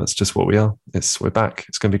club. That's just what we are. We're back.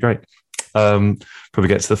 It's going to be great. Probably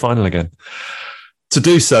get to the final again. To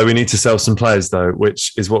do so, we need to sell some players, though,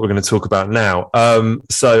 which is what we're going to talk about now.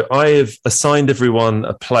 So I have assigned everyone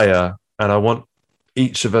a player, and I want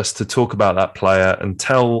each of us to talk about that player and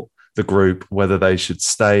tell the group whether they should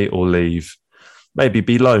stay or leave, maybe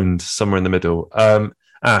be loaned somewhere in the middle.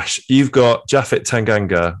 Ash, you've got Japhet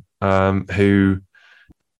Tanganga, who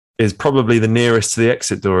is probably the nearest to the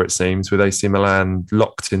exit door, it seems, with AC Milan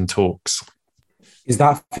locked in talks. Is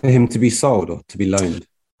that for him to be sold or to be loaned?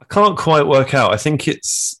 I can't quite work out. I think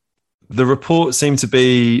the report seemed to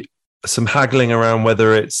be some haggling around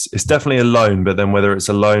whether it's definitely a loan, but then whether it's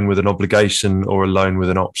a loan with an obligation or a loan with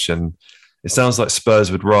an option. It sounds like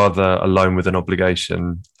Spurs would rather a loan with an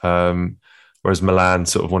obligation, whereas Milan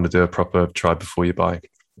sort of want to do a proper try before you buy.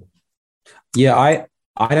 Yeah, I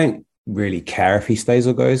don't really care if he stays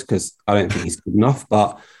or goes because I don't think he's good enough.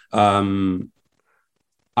 But I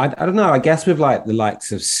don't know. I guess with like the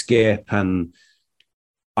likes of Skip and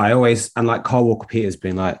like Carl Walker-Peters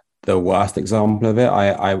being like the worst example of it.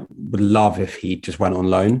 I would love if he just went on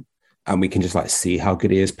loan and we can just like see how good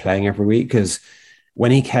he is playing every week. Because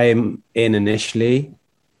when he came in initially,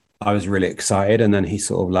 I was really excited, and then he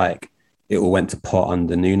sort of like it all went to pot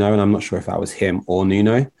under Nuno, and I'm not sure if that was him or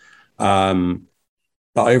Nuno.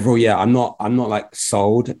 But overall, yeah, I'm not like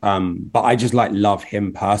sold. But I just like love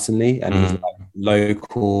him personally, and he's like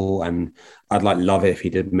local, and I'd like love it if he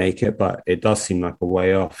did make it, but it does seem like a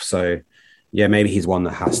way off. So yeah, maybe he's one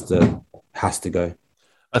that has to go.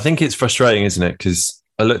 I think it's frustrating, isn't it? Because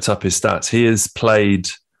I looked up his stats. He's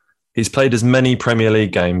played as many Premier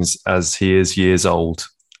League games as he is years old,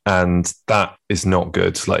 and that is not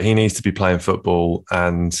good. Like, he needs to be playing football,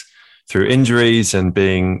 and through injuries and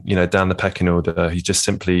being, down the pecking order, he just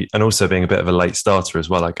simply, and also being a bit of a late starter as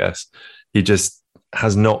well, I guess, he just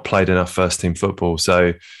has not played enough first team football.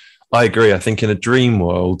 So I agree. I think in a dream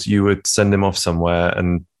world, you would send him off somewhere,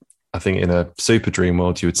 and I think in a super dream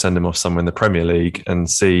world, you would send him off somewhere in the Premier League and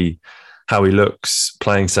see how he looks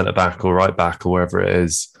playing centre back or right back or wherever it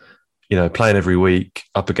is, playing every week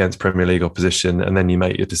up against Premier League opposition, and then you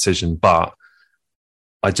make your decision. But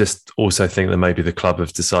I just also think that maybe the club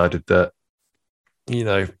have decided that,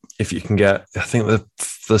 if you can get, I think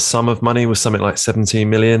the sum of money was something like 17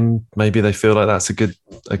 million. Maybe they feel like that's a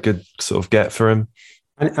good sort of get for him.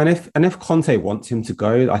 And if Conte wants him to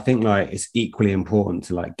go, I think like it's equally important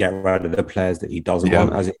to like get rid of the players that he doesn't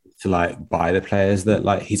want, as it to like buy the players that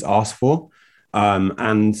like he's asked for.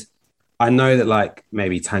 And I know that like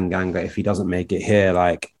maybe Tanganga, if he doesn't make it here,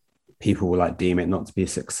 like people will like deem it not to be a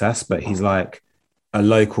success, but he's like a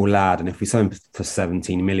local lad. And if we sell him for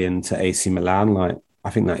 17 million to AC Milan, like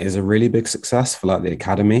I think that is a really big success for like the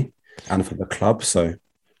academy and for the club. So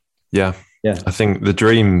yeah, I think the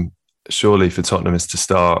dream surely for Tottenham is to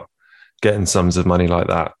start getting sums of money like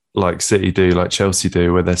that, like City do, like Chelsea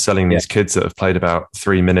do, where they're selling these kids that have played about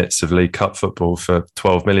 3 minutes of League Cup football for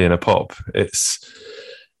 12 million a pop.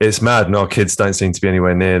 It's mad, and our kids don't seem to be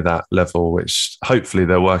anywhere near that level, which hopefully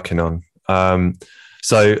they're working on.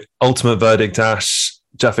 So ultimate verdict, Ash,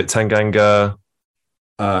 Japhet Tanganga.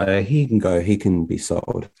 He can go. He can be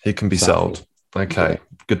sold. He can be sold. Okay. Yeah.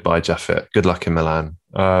 Goodbye, Japhet. Good luck in Milan.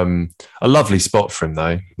 A lovely spot for him,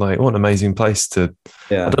 though. Like, what an amazing place to.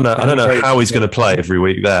 Yeah. I don't know how he's going to play every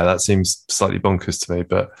week there. That seems slightly bonkers to me,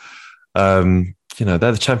 but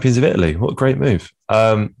they're the champions of Italy. What a great move.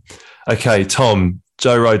 Okay, Tom,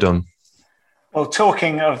 Joe Rodon. Well,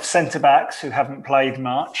 talking of centre-backs who haven't played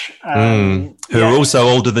much. Who are also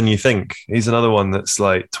older than you think. He's another one that's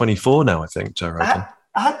like 24 now, I think, Joe Rodon.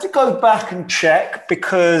 I had to go back and check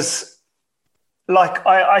because like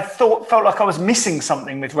I felt like I was missing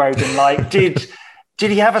something with Rodon. Like, did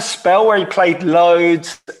he have a spell where he played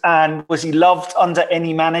loads and was he loved under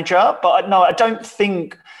any manager? But no, I don't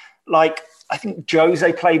think, like, I think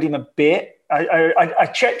Jose played him a bit. I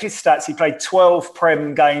checked his stats. He played 12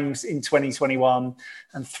 Prem games in 2021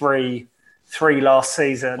 and three last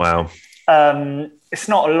season. Wow. It's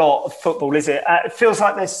not a lot of football, is it? It feels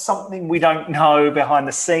like there's something we don't know behind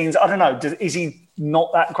the scenes. I don't know. Is he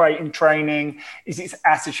not that great in training? Is his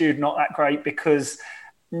attitude not that great? Because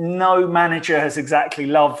no manager has exactly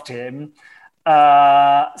loved him.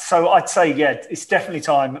 So I'd say, it's definitely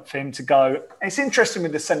time for him to go. It's interesting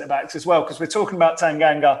with the centre-backs as well, because we're talking about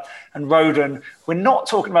Tanganga and Rodon. We're not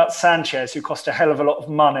talking about Sanchez, who cost a hell of a lot of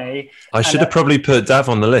money. I should have probably put Dav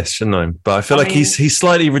on the list, shouldn't I? But I feel like he's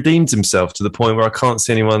slightly redeemed himself to the point where I can't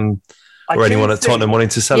see anyone at Tottenham wanting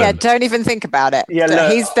to sell him. Yeah, don't even think about it. Yeah,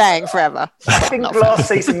 look, he's staying forever. I think last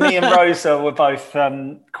season, me and Rosa were both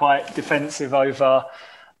quite defensive over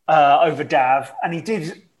Dav, and he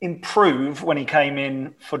did improve when he came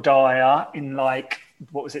in for Dyer in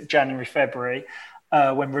January, February,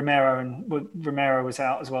 when Romero was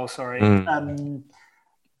out as well. Sorry,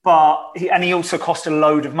 but he also cost a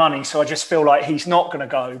load of money. So I just feel like he's not going to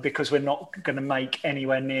go because we're not going to make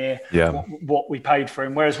anywhere near what we paid for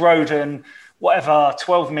him. Whereas Rodon,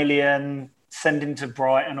 12 million, send him to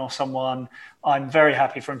Brighton or someone. I'm very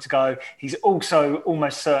happy for him to go. He's also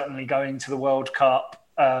almost certainly going to the World Cup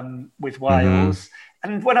with Wales.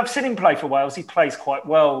 And when I've seen him play for Wales, he plays quite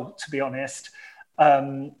well, to be honest.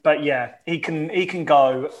 But yeah, he can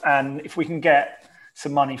go, and if we can get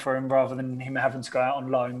some money for him rather than him having to go out on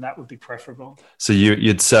loan, that would be preferable. So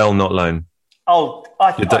you'd sell, not loan? Oh,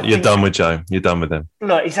 you're done with Joe. You're done with him.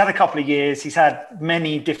 Look, he's had a couple of years. He's had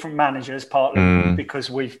many different managers, partly because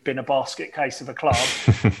we've been a basket case of a club.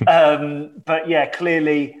 But yeah,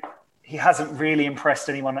 clearly he hasn't really impressed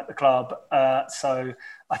anyone at the club. So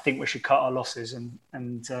I think we should cut our losses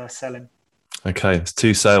and sell him. Okay, it's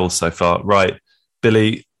 2 sales so far. Right,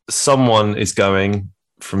 Billy, someone is going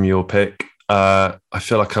from your pick. I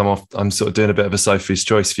feel like I'm sort of doing a bit of a Sophie's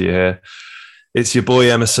choice for you here. It's your boy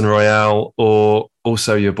Emerson Royal or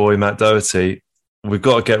also your boy Matt Doherty. We've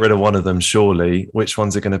got to get rid of one of them, surely. Which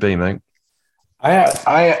one's it going to be, mate?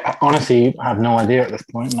 I honestly have no idea at this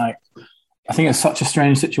point. Like, I think it's such a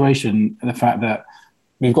strange situation, the fact that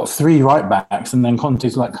we've got 3 right backs, and then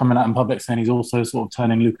Conte's like coming out in public saying he's also sort of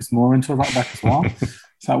turning Lucas Moura into a right back as well.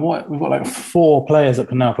 So what? We've got like 4 players that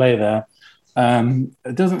can now play there.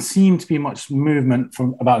 It doesn't seem to be much movement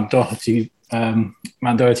about Doherty,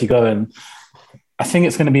 Matt Doherty going. I think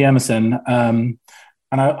it's going to be Emerson. And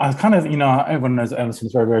I kind of, everyone knows that Emerson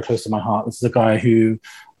is very, very close to my heart. This is a guy who,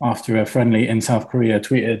 after a friendly in South Korea,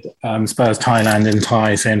 tweeted Spurs Thailand in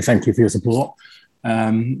Thai saying thank you for your support.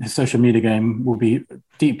 His social media game will be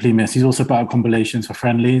deeply missed. He's also put out compilations for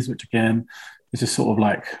friendlies, which again is just sort of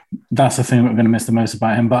like, that's the thing that we're going to miss the most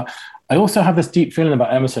about him. But I also have this deep feeling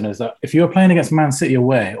about Emerson is that if you're playing against Man City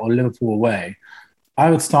away or Liverpool away, I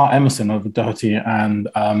would start Emerson over Doherty and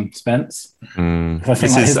Spence.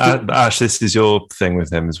 Ash, this is your thing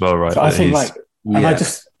with him as well, right? So I think and I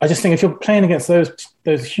just think if you're playing against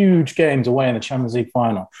those huge games away in the Champions League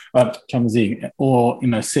final, Champions League, or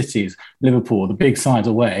cities, Liverpool, the big sides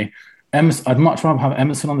away, I'd much rather have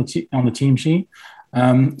Emerson on the team sheet.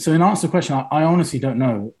 So in answer to the question, I honestly don't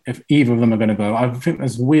know if either of them are going to go. I think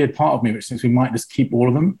there's a weird part of me which thinks we might just keep all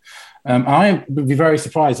of them. I would be very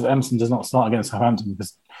surprised if Emerson does not start against Southampton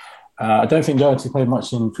because I don't think Doherty played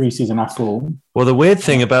much in pre-season at all. Well, the weird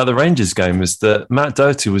thing about the Rangers game is that Matt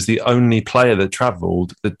Doherty was the only player that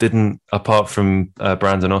travelled that didn't, apart from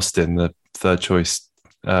Brandon Austin, the third choice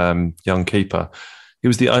young keeper, he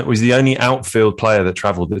was the only outfield player that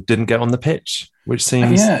travelled that didn't get on the pitch, which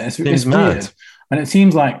seems it's mad. Weird. And it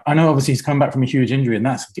seems like, I know obviously he's come back from a huge injury, and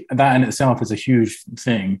that in itself is a huge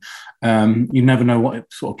thing. You never know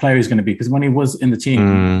what sort of player he's going to be, because when he was in the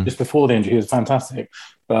team just before the injury, he was fantastic.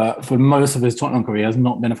 But for most of his Tottenham career, he has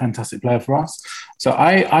not been a fantastic player for us. So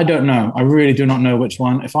I don't know. I really do not know which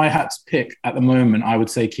one. If I had to pick at the moment, I would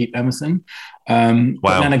say keep Emerson. Wow.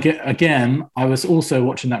 But then again, I was also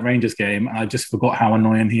watching that Rangers game, and I just forgot how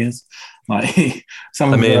annoying he is. Like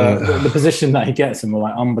the position that he gets in were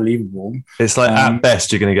like unbelievable. It's like at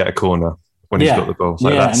best you're going to get a corner when he's got the ball.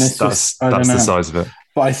 Like that's the size of it.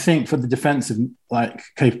 But I think for the defensive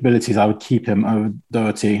capabilities, I would keep him over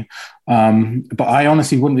Doherty. But I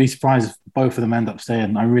honestly wouldn't be surprised if both of them end up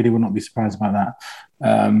staying. I really would not be surprised about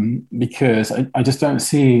that because I just don't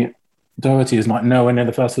see Doherty is like nowhere near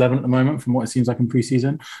the first 11 at the moment from what it seems like in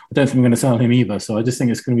pre-season. I don't think we're going to sell him either. So I just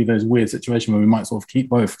think it's going to be those weird situations where we might sort of keep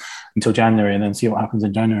both until January and then see what happens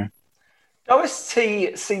in January.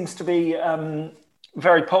 Doherty seems to be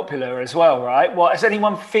very popular as well, right? What has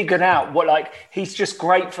anyone figured out? He's just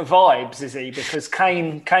great for vibes, is he? Because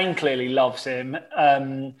Kane clearly loves him.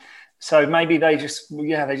 So maybe they just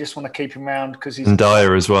want to keep him around because he's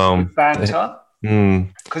Dyer as well. Banter.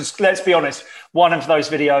 Because let's be honest, one of those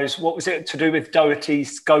videos, what was it to do with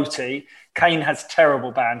Doherty's goatee? Kane has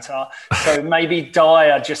terrible banter. So maybe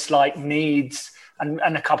Dyer just needs, and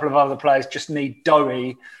a couple of other players just need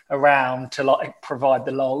Doherty around to provide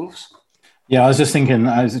the lols. Yeah, I was just thinking,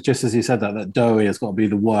 just as you said that Doherty has got to be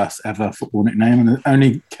the worst ever football nickname, and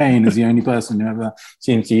only Kane is the only person who ever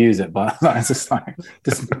seems to use it. But that's just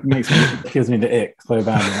gives me the ick so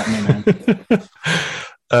badly, that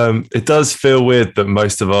nickname. It does feel weird that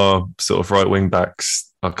most of our sort of right wing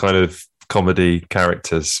backs are kind of comedy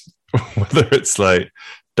characters, whether it's like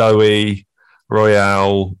Dowie,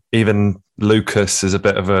 Royale, even Lucas is a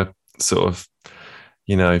bit of a sort of,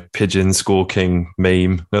 pigeon squawking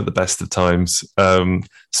meme at the best of times.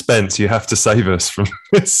 Spence, you have to save us from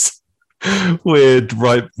this weird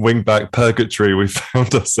right wing back purgatory we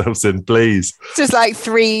found ourselves in, please. Just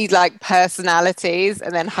 3 personalities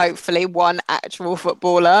and then hopefully one actual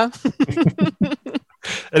footballer.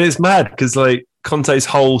 And it's mad because Conte's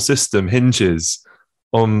whole system hinges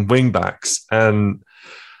on wing backs, and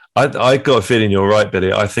I got a feeling you're right,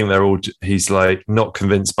 Billy. I think he's not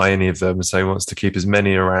convinced by any of them, so he wants to keep as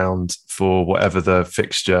many around for whatever the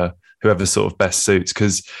fixture, whoever sort of best suits.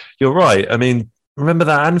 Because you're right. I mean, remember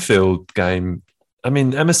that Anfield game I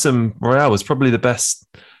mean, Emerson Royale was probably the best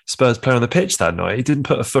Spurs player on the pitch that night. He didn't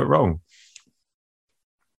put a foot wrong.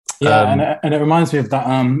 Yeah, and it reminds me of that,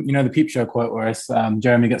 the Peep Show quote where it's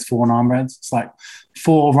Jeremy gets 4 arm reds. It's like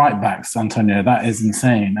 4 right backs, Antonio. That is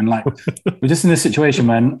insane. And like we're just in this situation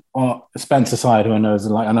when, Spence aside, who I know is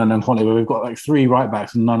like an unknown quantity, where we've got like 3 right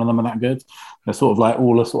backs and none of them are that good. They're sort of like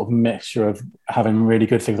all a sort of mixture of having really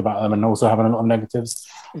good things about them and also having a lot of negatives.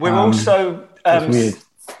 We're also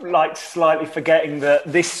like slightly forgetting that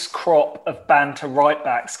this crop of banter right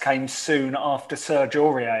backs came soon after Serge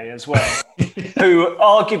Aurier as well, who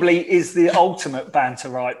arguably is the ultimate banter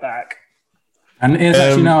right back. And is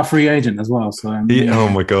actually now a free agent as well. So oh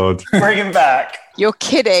my God. Bring him back. You're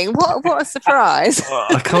kidding. What a surprise.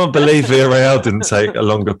 I can't believe Villarreal didn't take a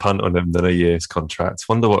longer punt on him than a year's contract.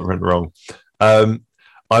 Wonder what went wrong. I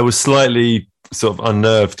was slightly sort of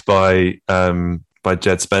unnerved by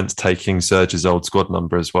Jed Spence taking Serge's old squad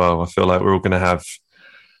number as well. I feel like we're all going to have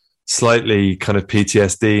slightly kind of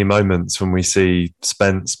PTSD moments when we see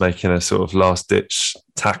Spence making a sort of last-ditch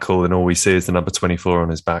tackle and all we see is the number 24 on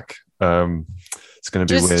his back. It's going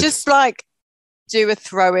to be weird. Just like do a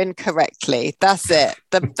throw-in correctly. That's it.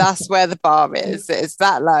 That's where the bar is. It's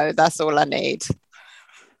that low. That's all I need.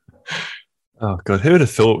 Oh, God. Who would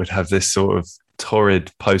have thought we'd have this sort of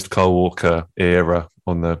torrid post-Kyle Walker era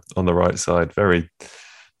on the right side?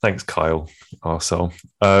 Thanks, Kyle, arsehole.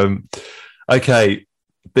 Okay,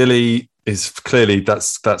 Billy is clearly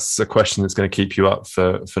that's a question that's going to keep you up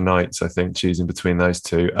for nights, I think, choosing between those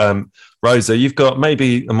two. Rosa, you've got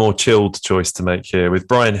maybe a more chilled choice to make here with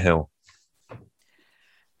Bryan Gil.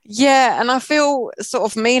 Yeah, and I feel sort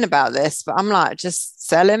of mean about this, but I'm like, just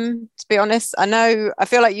sell him, to be honest. I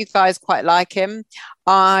feel like you guys quite like him.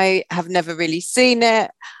 I have never really seen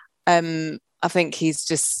it. I think he's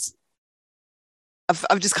just,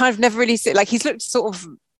 I've just kind of never really seen, like he's looked sort of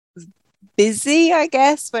busy, I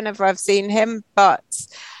guess, whenever I've seen him, but,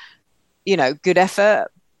 good effort.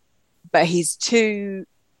 But he's too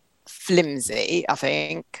flimsy, I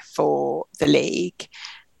think, for the league.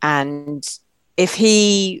 And if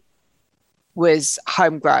he was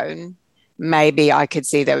homegrown, maybe I could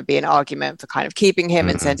see there would be an argument for kind of keeping him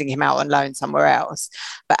and sending him out on loan somewhere else.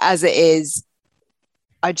 But as it is,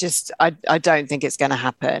 I don't think it's going to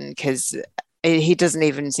happen because he doesn't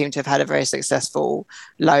even seem to have had a very successful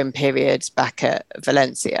loan period back at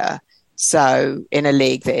Valencia. So in a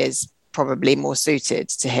league that is probably more suited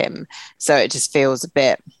to him. So it just feels a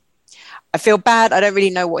bit, I feel bad. I don't really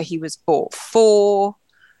know what he was bought for.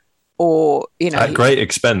 Or, at great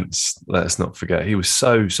expense, let's not forget. He was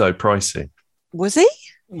so pricey. Was he?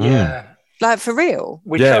 Yeah. Like, for real?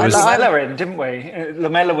 We got Lamela in, didn't we?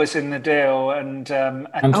 Lamela was in the deal. And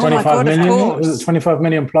 25 million? Was it 25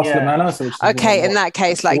 million plus Lamela? So okay, in that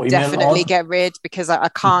case, like, definitely get rid, because I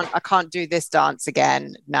can't do this dance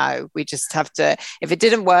again. No, we just have to. If it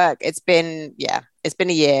didn't work, it's been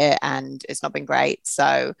a year and it's not been great.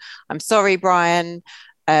 So I'm sorry, Bryan.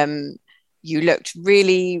 You looked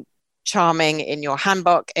really charming in your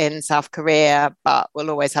hanbok in South Korea, but we'll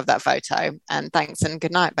always have that photo. And thanks and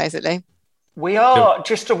good night, basically. We are,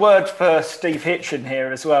 just a word for Steve Hitchen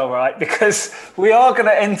here as well, right? Because we are going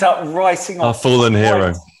to end up writing off our fallen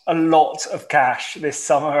hero a lot of cash this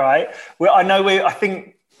summer, right? I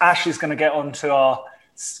think Ash is going to get onto our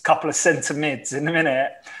couple of centre mids in a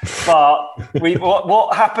minute. But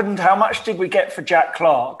what happened? How much did we get for Jack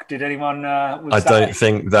Clark? Did anyone? I don't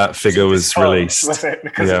think that figure was released. Was it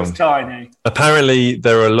because it was tiny? Apparently,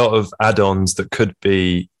 there are a lot of add-ons that could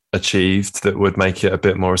be achieved that would make it a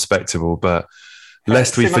bit more respectable. But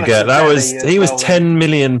lest we forget, he was £10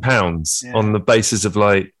 million on the basis of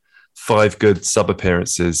like 5 good sub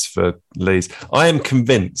appearances for Leeds. I am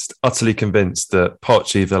utterly convinced that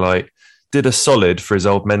Poch either like did a solid for his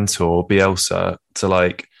old mentor Bielsa to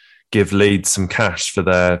like give Leeds some cash for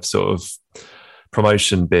their sort of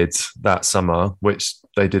promotion bid that summer, which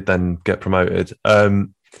they did then get promoted.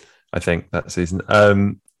 I think that season,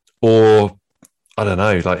 or I don't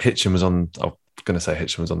know, like Hitchen was on. I'm going to say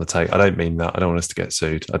Hitchen was on the take. I don't mean that. I don't want us to get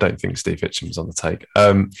sued. I don't think Steve Hitchen was on the take.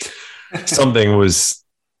 Something was.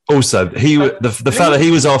 Also, the fact that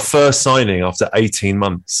he was our first signing after 18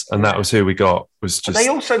 months, and that was who we got, was just. They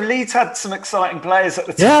also, Leeds had some exciting players at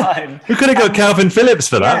the time. We could have got Calvin Phillips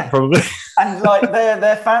for that, probably. And like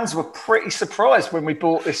their fans were pretty surprised when we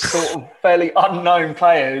bought this sort of fairly unknown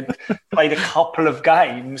player who played a couple of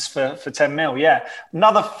games for 10 mil. Yeah,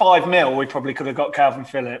 another 5 mil, we probably could have got Calvin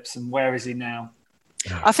Phillips. And where is he now?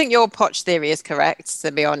 I think your Poch theory is correct,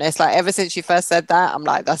 to be honest. Like, ever since you first said that, I'm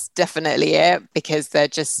like, that's definitely it, because they're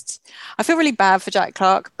just, I feel really bad for Jack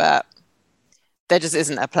Clark, but there just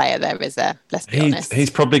isn't a player there, is there? Let's be honest. He's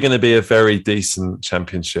probably going to be a very decent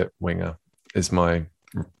Championship winger, is my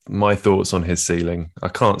thoughts on his ceiling. I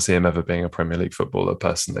can't see him ever being a Premier League footballer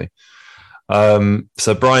personally.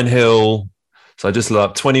 So Brian Hill, so I just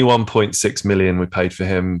looked up 21.6 million we paid for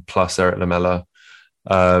him plus Eric Lamela.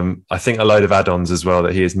 I think a load of add-ons as well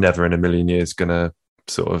that he is never in a million years going to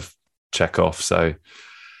sort of check off. So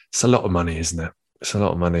it's a lot of money, isn't it? It's a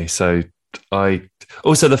lot of money. So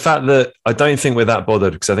also the fact that I don't think we're that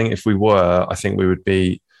bothered, because I think if we were, I think we would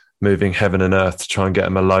be moving heaven and earth to try and get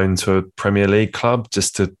him a loan to a Premier League club,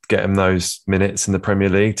 just to get him those minutes in the Premier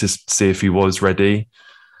League to see if he was ready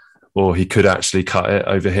or he could actually cut it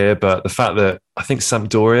over here. But the fact that I think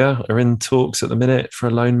Sampdoria are in talks at the minute for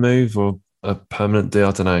a loan move or a permanent deal,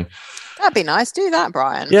 I don't know. That'd be nice. Do that,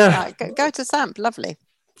 Brian. Yeah. Go to Samp. Lovely.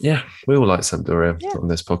 Yeah, we all like Sampdoria on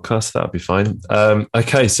this podcast. That'd be fine.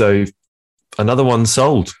 Okay, so another one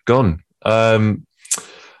sold, gone. I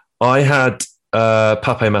had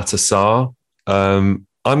Pape Matar Sarr.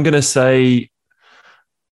 I'm going to say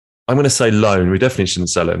loan. We definitely shouldn't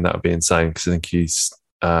sell him. That would be insane, because I think he's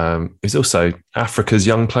also Africa's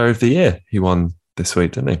Young Player of the Year. He won this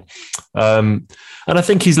week, didn't he? And I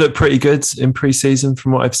think he's looked pretty good in pre-season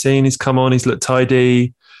from what I've seen. He's come on, he's looked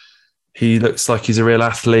tidy. He looks like he's a real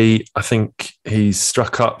athlete. I think he's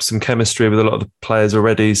struck up some chemistry with a lot of the players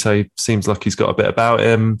already, so he seems like he's got a bit about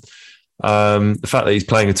him. The fact that he's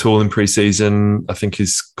playing at all in pre-season, I think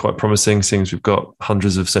is quite promising, seeing as we've got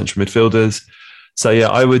hundreds of central midfielders. So yeah,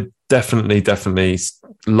 I would definitely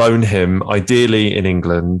loan him, ideally in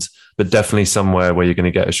England, but definitely somewhere where you're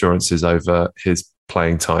going to get assurances over his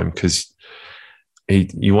playing time, because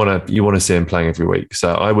you want to see him playing every week.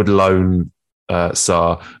 So I would loan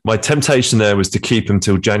Sarr. My temptation there was to keep him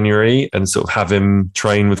till January and sort of have him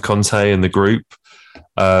train with Conte and the group,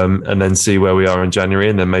 and then see where we are in January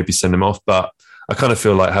and then maybe send him off. But I kind of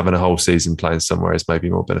feel like having a whole season playing somewhere is maybe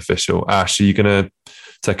more beneficial. Ash, are you going to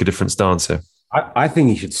take a different stance here? I think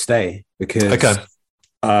he should stay, because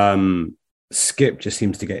Skip just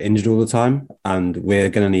seems to get injured all the time, and we're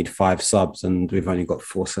going to need 5 subs, and we've only got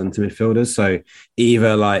 4 centre midfielders. So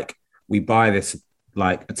either like we buy this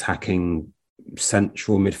like attacking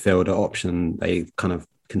central midfielder option, they kind of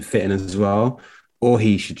can fit in as well, or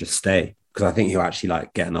he should just stay, because I think he'll actually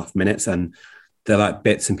like get enough minutes. And the like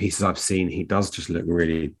bits and pieces I've seen, he does just look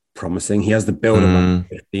really promising. He has the build of a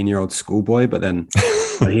 15-year-old schoolboy, but then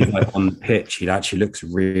when he's like on the pitch, he actually looks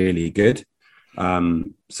really good.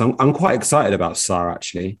 So I'm quite excited about Sarr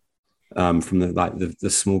actually. From the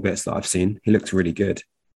small bits that I've seen, he looks really good,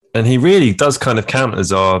 and he really does kind of count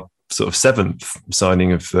as our sort of 7th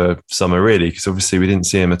signing of the summer, really, because obviously we didn't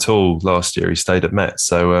see him at all last year. He stayed at Metz,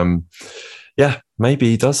 so yeah, maybe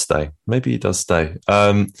he does stay.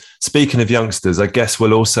 Speaking of youngsters, I guess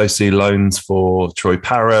we'll also see loans for Troy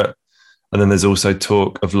Parrott, and then there's also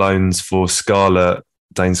talk of loans for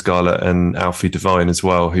Dane Scarlett and Alfie Devine as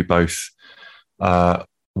well, who both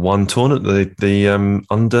won tournament, the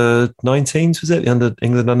under 19s, was it? The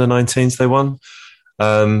England under 19s they won,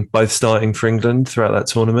 both starting for England throughout that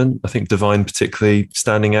tournament. I think Devine particularly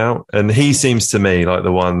standing out, and he seems to me like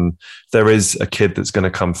the one. There is a kid that's going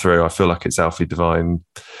to come through. I feel like it's Alfie Devine.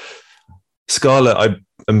 Scarlett, I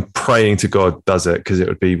am praying to God does it, because it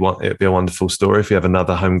would be a wonderful story if we have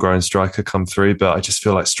another homegrown striker come through. But I just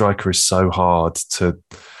feel like striker is so hard to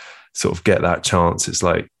sort of get that chance. It's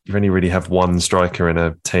like you only really have one striker in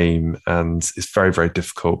a team, and it's very, very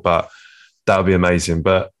difficult. But that would be amazing.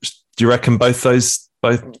 But do you reckon both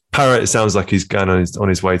Parrott, it sounds like he's going on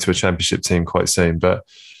his way to a championship team quite soon, but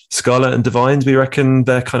Scarlett and Devine, do we reckon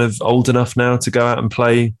they're kind of old enough now to go out and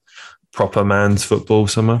play proper man's football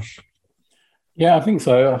somewhere? Yeah, I think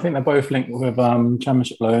so. I think they're both linked with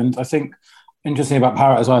championship loans. I think interesting about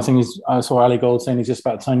Parrott as well, I saw Ali Gold saying he's just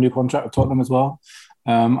about to sign a new contract with Tottenham as well.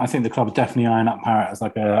 I think the club is definitely eyeing up Parrott as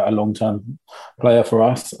like a long-term player for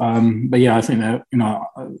us. But yeah, I think that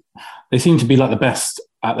they seem to be like the best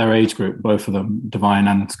at their age group, both of them, Devine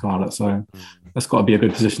and Scarlett. So that's got to be a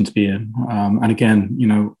good position to be in. And again,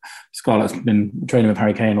 Scarlett's been training with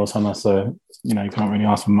Harry Kane all summer, so you can't really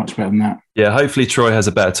ask for much better than that. Yeah, hopefully Troy has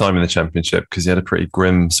a better time in the Championship, because he had a pretty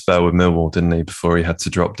grim spell with Millwall, didn't he, before he had to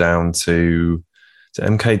drop down to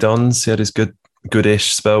MK Dons. He had his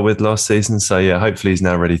goodish spell with last season. So yeah, hopefully he's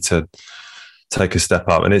now ready to take a step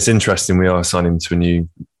up. And it's interesting, we are signing him to a new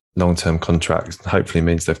long-term contract. Hopefully it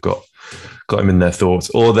means they've got him in their thoughts,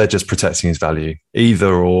 or they're just protecting his value.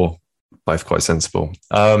 Either or, both quite sensible.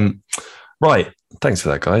 Right, thanks for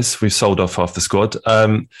that, guys. We've sold off half the squad.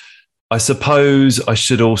 I suppose I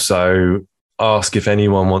should also ask if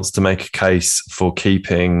anyone wants to make a case for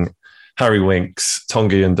keeping Harry Winks,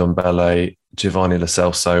 Tanguy Ndombele, Giovanni Lo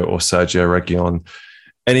Celso or Sergio Reguilon.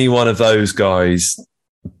 Any one of those guys,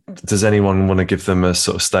 does anyone want to give them a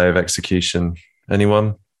sort of stay of execution?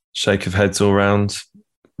 Anyone? Shake of heads all round.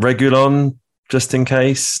 Reguilon, just in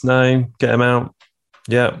case? No? Get him out?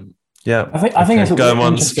 Yeah. I think it's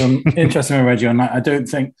interesting with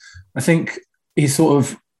Reguilon. I think he sort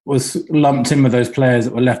of was lumped in with those players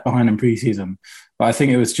that were left behind in pre-season. But I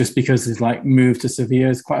think it was just because his move to Sevilla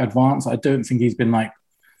is quite advanced. I don't think he's been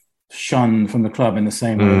shunned from the club in the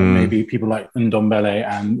same way that maybe people like Ndombele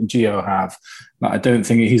and Gio have. I don't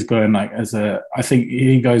think he's going I think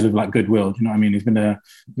he goes with goodwill. Do you know what I mean? He's been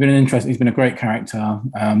a great character.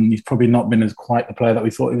 He's probably not been as quite the player that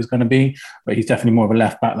we thought he was going to be, but he's definitely more of a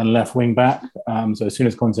left back than a left wing back. So as soon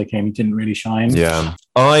as Conte came, he didn't really shine. Yeah.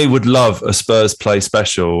 I would love a Spurs play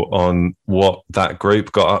special on what that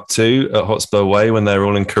group got up to at Hotspur Way when they were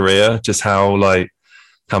all in Korea, just how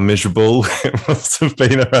miserable it must have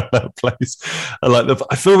been around that place. And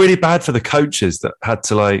I feel really bad for the coaches that had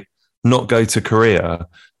to not go to Korea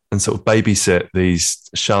and sort of babysit these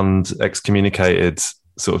shunned, excommunicated,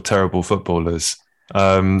 sort of terrible footballers.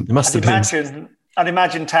 It must have been. I'd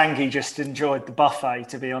imagine Tanguy just enjoyed the buffet,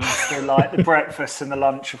 to be honest. The breakfast and the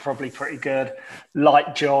lunch are probably pretty good.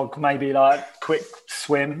 Light jog, maybe quick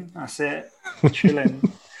swim. That's it. Chilling.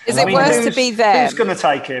 Is it worse to be there? Who's going to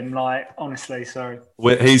take him? Honestly, sorry.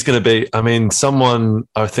 He's going to be, someone,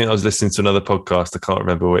 I think I was listening to another podcast, I can't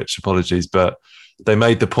remember which, apologies, but they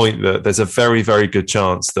made the point that there's a very, very good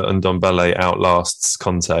chance that Ndombele outlasts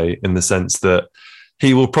Conte in the sense that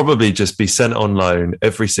he will probably just be sent on loan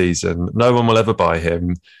every season. No one will ever buy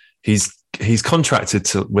him. He's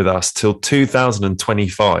contracted with us till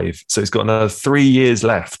 2025. So he's got another 3 years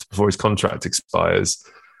left before his contract expires.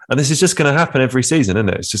 And this is just going to happen every season, isn't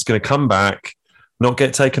it? It's just going to come back, not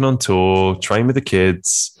get taken on tour, train with the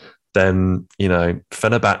kids. Then,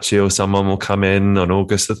 Fenerbahce or someone will come in on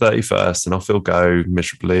August the 31st and off he'll go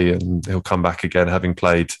miserably and he'll come back again having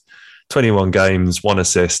played 21 games, 1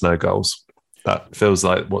 assist, no goals. That feels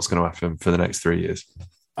like what's going to happen for the next 3 years.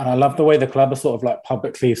 And I love the way the club are sort of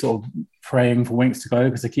publicly sort of praying for Winks to go,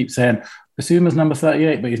 because they keep saying Bissouma's number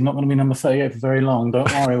 38, but he's not going to be number 38 for very long. Don't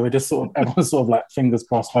worry, we're just everyone's fingers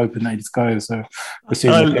crossed, hoping that he just goes. So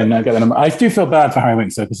Bissouma can get the number. I do feel bad for Harry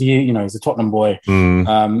Winks though, because he's a Tottenham boy.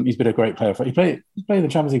 He's been a great player he played the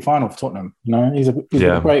Champions League final for Tottenham. He's a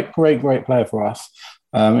great player for us.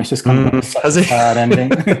 It's just kind of such a sad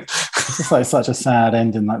ending. It's just such a sad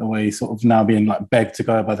ending, the way he's sort of now being begged to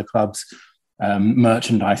go by the club's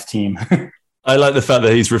merchandise team. I like the fact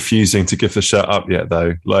that he's refusing to give the shirt up yet,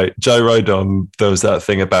 though. Joe Rodon, there was that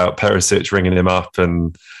thing about Perisic ringing him up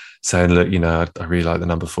and saying, look, I really like the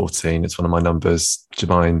number 14. It's one of my numbers. Do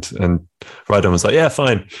you mind? And Rodon was like, yeah,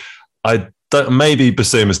 fine. Maybe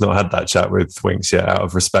Bissouma's not had that chat with Winks yet out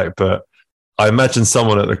of respect, but I imagine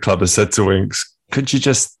someone at the club has said to Winks, could you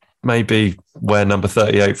just maybe wear number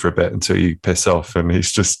 38 for a bit until you piss off? And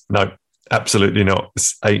he's just, no, absolutely not.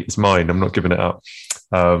 It's 8, it's mine. I'm not giving it up.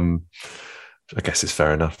 I guess it's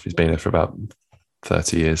fair enough. He's been here for about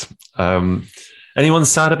 30 years. Anyone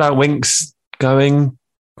sad about Winks going?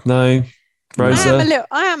 No? Rosa?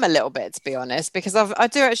 I am a little bit, to be honest, because I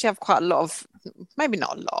do actually have quite a lot of, maybe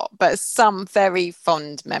not a lot, but some very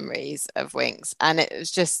fond memories of Winks. And it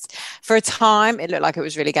was just, for a time, it looked like it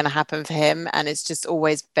was really going to happen for him. And it's just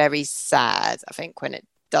always very sad, I think, when it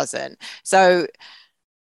doesn't. So,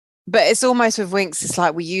 but it's almost with Winks, it's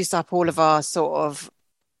we used up all of our sort of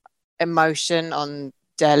emotion on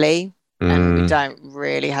Delhi, and we don't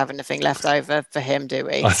really have anything left over for him, do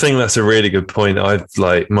we? I think that's a really good point. I've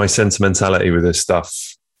my sentimentality with this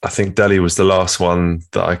stuff. I think Delhi was the last one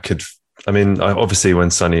that I could. Obviously, when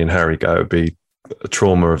Sonny and Harry go, it'd be a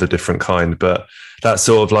trauma of a different kind. But that's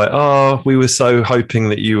sort of we were so hoping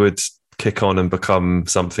that you would kick on and become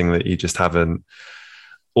something that you just haven't.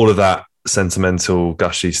 All of that sentimental,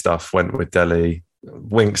 gushy stuff went with Delhi.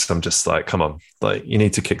 Winks, I'm just come on, you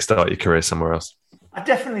need to kickstart your career somewhere else. I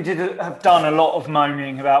definitely have done a lot of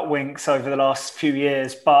moaning about Winks over the last few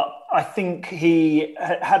years, but I think he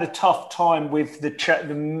had a tough time with the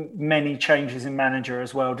many changes in manager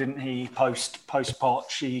as well, didn't he? Post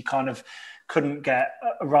Poch, he kind of couldn't get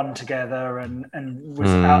a run together and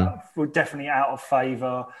was definitely out of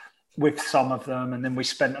favour with some of them, and then we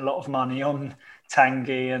spent a lot of money on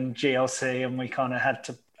Tanguy and GLC, and we kind of had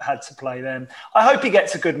to play them. I hope he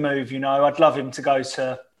gets a good move. I'd love him to go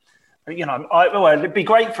to. It'd be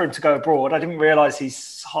great for him to go abroad. I didn't realise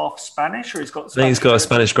he's half Spanish, or he's got. I think he's got a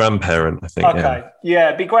Spanish grandparent. I think. Okay, yeah,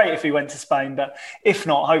 it'd be great if he went to Spain, but if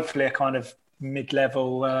not, hopefully a kind of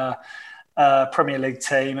mid-level Premier League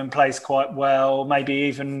team and plays quite well, maybe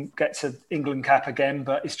even gets an England cap again,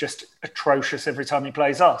 but it's just atrocious every time he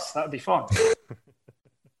plays us. That would be fine.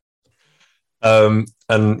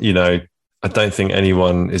 And, you know, I don't think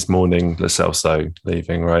anyone is mourning Lo Celso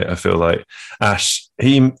leaving, right? I feel like, Ash,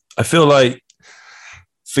 I feel like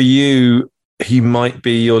for you, he might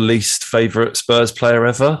be your least favourite Spurs player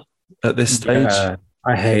ever at this stage. Yeah,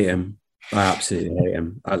 I hate him. I absolutely hate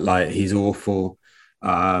him. He's awful.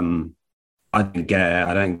 I don't get it.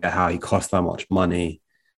 I don't get how he cost that much money.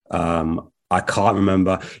 I can't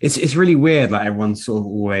remember. It's really weird. Like, everyone's sort of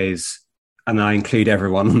always, and I include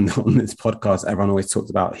everyone on this podcast, everyone always talks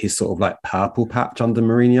about his sort of like purple patch under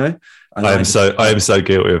Mourinho. I am so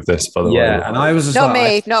guilty of this, by the way. Yeah, and I was just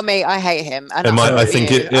not me. I hate him. And I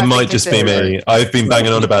think it might just be me. I've been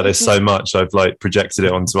banging on about this so much. I've like projected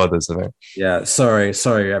it onto others, I think. Yeah, sorry,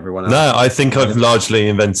 everyone else. No, I think I've largely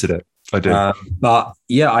invented it. I do. But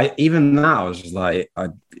yeah, even now, I was just like,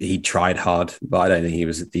 he tried hard, but I don't think he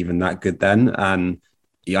was even that good then. And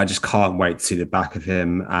I just can't wait to see the back of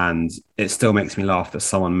him. And it still makes me laugh that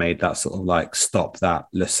someone made that sort of like stop that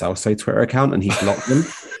Lo Celso Twitter account and he blocked them.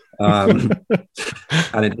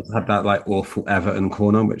 And it just had that like awful Everton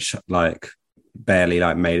corner, which like barely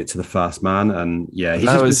like made it to the first man. And yeah,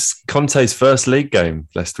 that was Conte's first league game,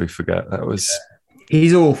 lest we forget. That was.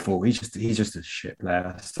 He's awful. He's just a shit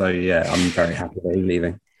player. So yeah, I'm very happy that he's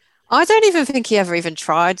leaving. I don't even think he ever even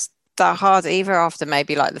tried that hard either after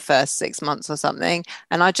maybe like the first 6 months or something.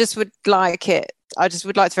 And I just would like to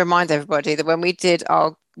remind everybody that when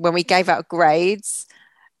we gave out grades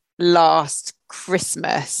last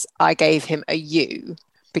Christmas, I gave him a U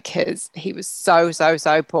because he was so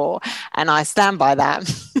poor, and I stand by that.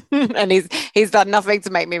 And he's done nothing to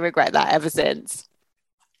make me regret that ever since.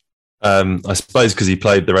 I suppose because he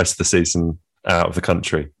played the rest of the season out of the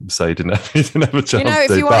country, so he didn't have a chance. You know,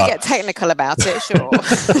 if you want to get technical about it, sure.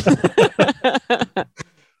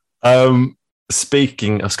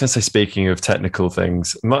 Speaking of technical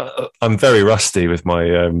things, I'm very rusty with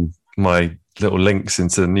my my little links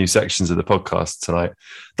into new sections of the podcast tonight.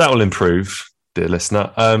 That will improve, dear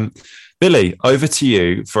listener. Billy, over to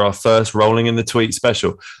you for our first Rolling in the Tweet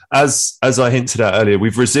special. As I hinted at earlier,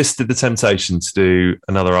 we've resisted the temptation to do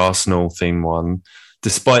another Arsenal theme one,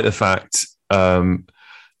 despite the fact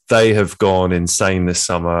they have gone insane this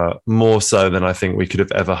summer, more so than I think we could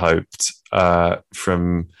have ever hoped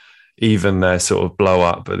from even their sort of blow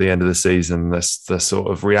up at the end of the season. The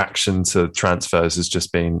sort of reaction to transfers has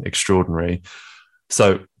just been extraordinary.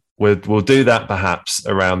 So we'll do that perhaps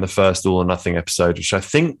around the first All or Nothing episode, which I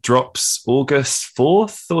think drops August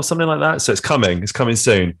 4th or something like that. So it's coming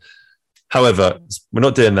soon. However, we're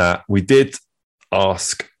not doing that. We did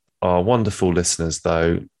ask our wonderful listeners,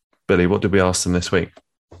 though. Billy, what did we ask them this week?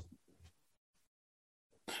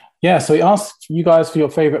 Yeah, so we asked you guys for your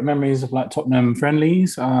favourite memories of like Tottenham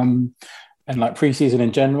friendlies and like pre-season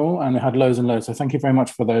in general, and we had loads and loads. So thank you very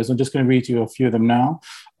much for those. I'm just going to read you a few of them now.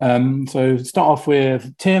 So start off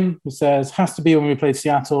with Tim, who says, has to be when we played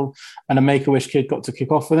Seattle and a Make-A-Wish kid got to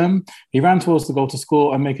kick off for them. He ran towards the goal to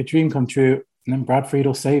score and make a dream come true, and then Brad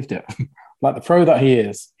Friedel saved it. Like the pro that he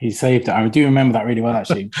is, he saved it. I do remember that really well,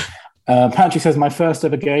 actually. Patrick says, my first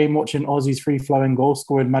ever game, watching Aussie's free-flowing goal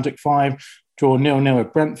scoring Magic 5, draw 0-0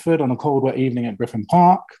 at Brentford on a cold, wet evening at Griffin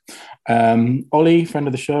Park. Ollie, friend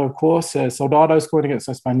of the show, of course, says Soldado scored against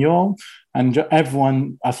Espanyol. And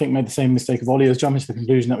everyone, I think, made the same mistake of Ollie, is jumping to the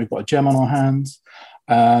conclusion that we've got a gem on our hands.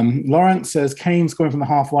 Lawrence says Kane scoring from the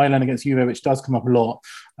halfway line against Juve, which does come up a lot.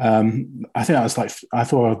 I think that was like, I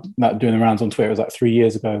thought that doing the rounds on Twitter was like 3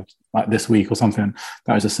 years ago, like this week or something.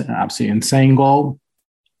 That was just an absolutely insane goal.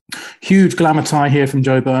 Huge glamour tie here from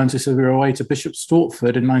Joe Burns, who said we were away to Bishop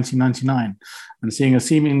Stortford in 1999 and seeing a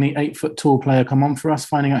seemingly 8-foot tall player come on for us,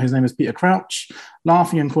 finding out his name is Peter Crouch,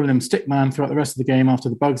 laughing and calling him Stickman throughout the rest of the game after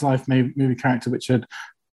the Bugs Life movie character, which had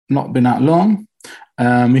not been that long.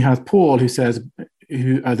 We have Paul, who says,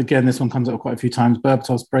 again, this one comes up quite a few times,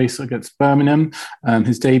 Berbatov's brace against Birmingham,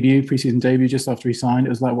 his pre-season debut, just after he signed. It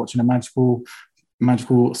was like watching a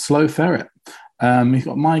magical slow ferret. We've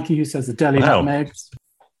got Mikey, who says the Deli nutmeg.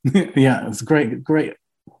 Yeah, it's a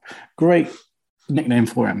great nickname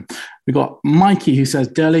for him. We got Mikey, who says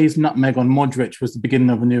Deli's nutmeg on Modric was the beginning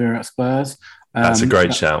of a new era at Spurs. That's a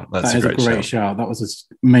great shout. That is a great shout. That was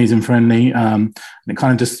amazing friendly. And it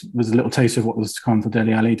kind of just was a little taste of what was to come for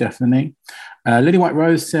Dele Alli, definitely. Lily White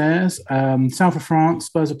Rose says, south of France,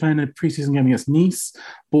 Spurs are playing a pre-season game against Nice,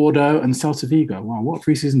 Bordeaux and Celta Vigo. Wow, what a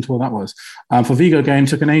pre-season tour that was. For Vigo game,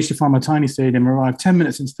 took an age to find my tiny stadium, arrived 10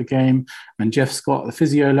 minutes into the game, and Jeff Scott, the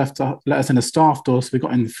physio, let us in a staff door, so we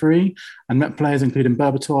got in free and met players including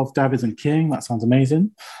Berbatov, Davids and King. That sounds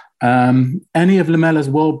amazing. Any of Lamella's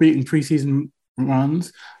world-beating preseason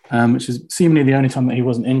runs, which is seemingly the only time that he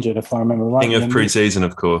wasn't injured, if I remember right. King of preseason,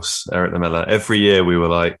 of course, Eric Lamela. Every year we were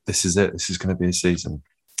like, this is it. This is going to be a season.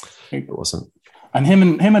 It wasn't. And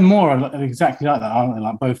him and Moore are exactly like that, aren't they?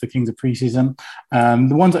 Like both the kings of preseason.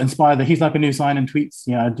 The ones that inspire that he's like a new signing tweets.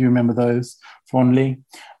 Yeah, I do remember those fondly.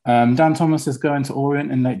 Dan Thomas is going to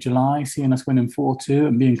Orient in late July, seeing us winning 4-2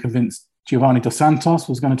 and being convinced Giovanni Dos Santos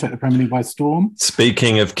was going to take the Premier League by storm.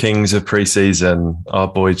 Speaking of kings of preseason, our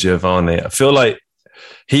boy Giovanni, I feel like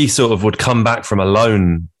he sort of would come back from a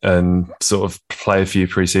loan and sort of play a few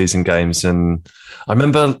preseason games. And I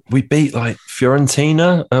remember we beat like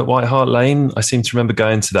Fiorentina at White Hart Lane. I seem to remember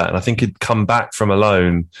going to that. And I think he'd come back from a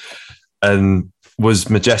loan and was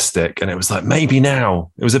majestic. And it was like, maybe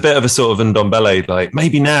now. It was a bit of a sort of Ndombele, like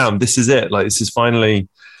maybe now, this is it. Like this is finally...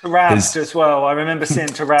 Taarabt as well. I remember seeing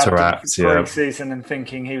Taarabt in pre-season yeah. and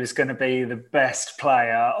thinking he was going to be the best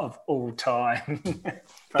player of all time.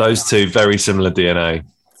 Those two, very similar DNA,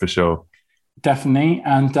 for sure. Definitely.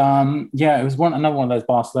 And it was another one of those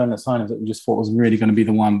Barcelona signings that we just thought was really going to be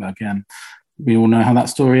the one. But again, we all know how that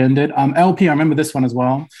story ended. LP, I remember this one as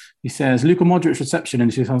well. He says, Luka Modric's reception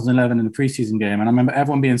in 2011 in the preseason game. And I remember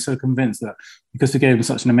everyone being so convinced that because we gave him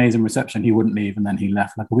such an amazing reception, he wouldn't leave. And then he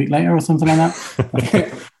left like a week later or something like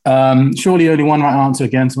that. Surely only one right answer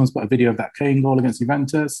again. Someone's put a video of that Kane goal against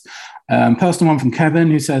Juventus. Personal one from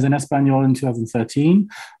Kevin, who says, in Espanyol in 2013,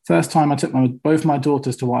 first time I took both my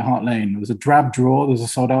daughters to White Hart Lane. It was a drab draw. There was a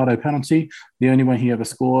Soldado penalty, the only one he ever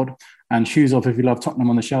scored. And shoes off if you love Tottenham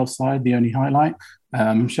on the shelf side, the only highlight.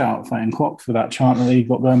 Shout out Fighting Cock for that chant that he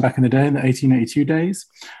got going back in the day, in the 1882 days.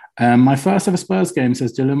 My first ever Spurs game,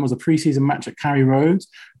 says Dylan, was a pre-season match at Carry Road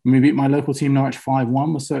when we beat my local team Norwich 5-1.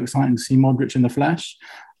 It was so exciting to see Modric in the flesh.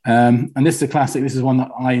 And this is a classic. This is one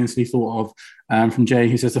that I instantly thought of from Jay,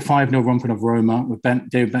 who says the 5-0 romping of Roma with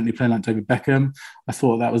David Bentley playing like David Beckham. I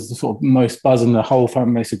thought that was the sort of most buzzing the whole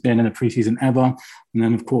fan base had been in a preseason ever. And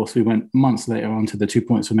then, of course, we went months later on to the 2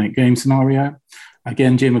 points from 8 game scenario.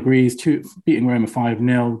 Again, Jim agrees, beating Roma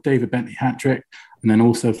 5-0, David Bentley hat-trick, and then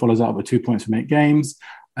also follows up with 2 points from 8 games.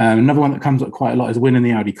 Another one that comes up quite a lot is winning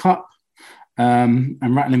the Audi Cup. And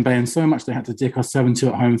rattling Bayern so much they had to dick us 7-2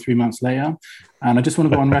 at home 3 months later. And I just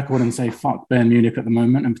want to go on record and say fuck Bayern Munich at the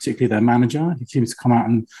moment, and particularly their manager. He seems to come out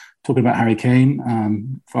and talking about Harry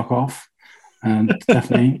Kane. Fuck off. And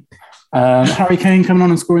definitely. Harry Kane coming on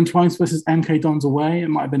and scoring twice versus MK Dons away. It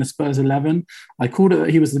might have been a Spurs 11. I called it that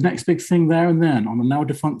he was the next big thing there and then on the now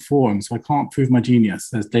defunct forum, so I can't prove my genius,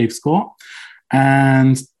 says Dave Scott.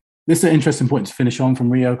 And this is an interesting point to finish on from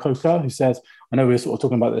Rio Coca, who says, I know we were sort of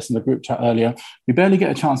talking about this in the group chat earlier, we barely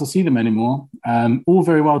get a chance to see them anymore. All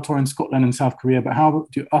very well touring Scotland and South Korea, but how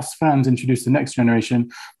do us fans introduce the next generation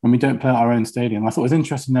when we don't play at our own stadium? I thought it was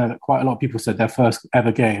interesting there that quite a lot of people said their first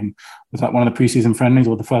ever game was like one of the preseason friendlies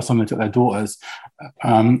or the first time they took their daughters.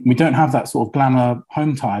 We don't have that sort of glamour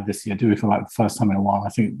home tie this year, do we, for like the first time in a while? I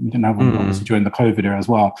think we didn't have one obviously during the COVID era as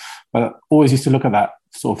well. But always used to look at that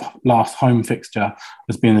sort of last home fixture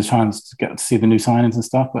as being the chance to get to see the new signings and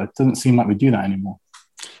stuff, but it doesn't seem like we do that anymore.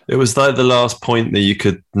 It was like the last point that you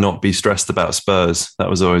could not be stressed about Spurs. That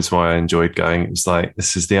was always why I enjoyed going. It was like,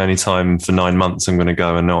 this is the only time for 9 months I'm going to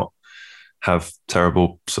go and not have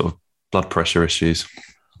terrible sort of blood pressure issues.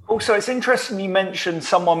 Also, it's interesting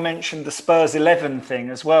someone mentioned the Spurs 11 thing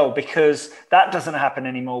as well, because that doesn't happen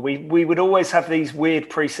anymore. We would always have these weird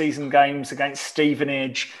pre-season games against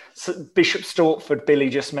Stevenage, Bishop Stortford, Billy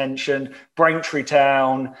just mentioned, Braintree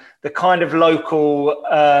Town, the kind of local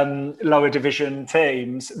lower division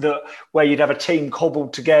teams where you'd have a team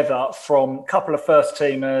cobbled together from a couple of first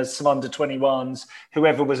teamers, some under 21s,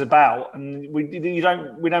 whoever was about. And we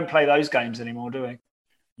don't play those games anymore, do we?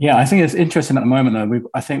 Yeah, I think it's interesting at the moment, though.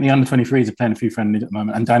 I think the under-23s are playing a few friendlies at the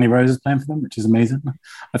moment, and Danny Rose is playing for them, which is amazing.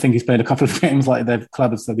 I think he's played a couple of games, like their club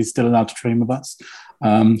has said he's still allowed to train with us.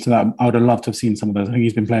 So that I would have loved to have seen some of those. I think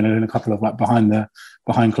he's been playing in a couple of like behind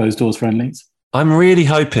closed doors friendlies. I'm really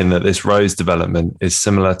hoping that this Rose development is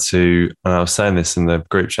similar to, and I was saying this in the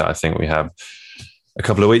group chat I think we had a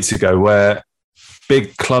couple of weeks ago, where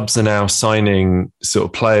big clubs are now signing sort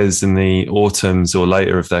of players in the autumns or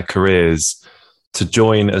later of their careers to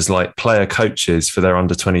join as like player coaches for their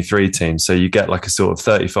under 23 team. So you get like a sort of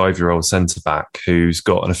 35-year-old centre back who's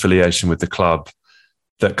got an affiliation with the club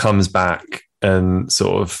that comes back and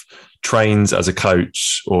sort of trains the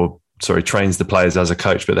players as a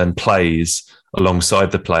coach, but then plays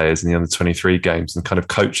alongside the players in the under 23 games and kind of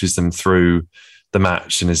coaches them through the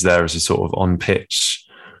match and is there as a sort of on pitch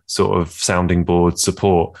sort of sounding board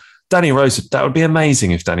support. Danny Rose, that would be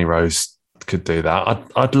amazing if Danny Rose could do that.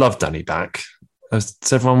 I'd love Danny back. Is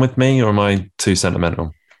everyone with me, or am I too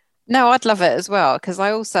sentimental? No, I'd love it as well because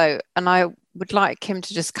I would like him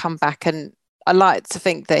to just come back, and I like to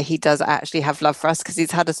think that he does actually have love for us because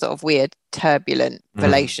he's had a sort of weird, turbulent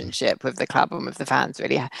relationship with the club and with the fans,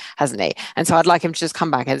 really, hasn't he? And so I'd like him to just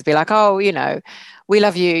come back and be like, oh, we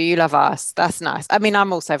love you, you love us. That's nice. I mean,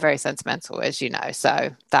 I'm also very sentimental, as you know,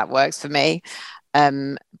 so that works for me.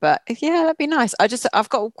 But yeah, that'd be nice. I've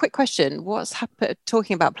got a quick question. What's happened,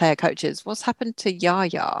 talking about player coaches, what's happened to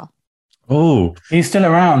Yaya? Oh, he's still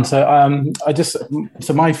around. So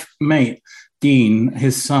so my mate Dean,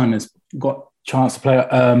 his son has got chance to play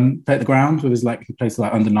at the ground with his he plays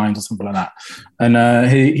under nines or something like that. And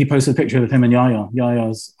he posted a picture of him and Yaya.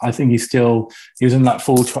 Yaya's, I think he was in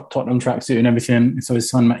full Tottenham tracksuit and everything. So his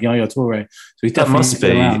son met Yaya Toure. So he's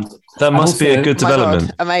definitely that must be a good development.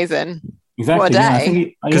 God, amazing. Exactly. What a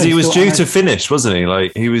day. Because he was due to finish, wasn't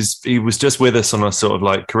he? He was just with us on a sort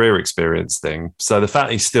of career experience thing. So the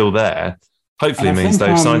fact he's still there hopefully means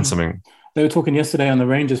they've signed something. They were talking yesterday on the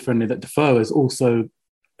Rangers friendly that Defoe is also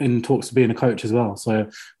in talks to being a coach as well. So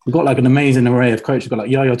we've got an amazing array of coaches. We've got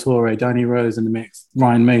Yaya Toure, Danny Rose in the mix,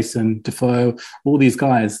 Ryan Mason, Defoe, all these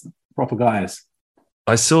guys, proper guys.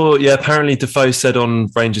 I saw, apparently Defoe said on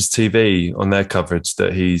Rangers TV on their coverage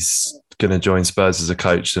that he's going to join Spurs as a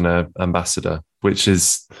coach and an ambassador, which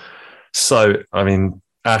is so, I mean,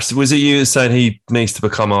 Ash, was it you saying he needs to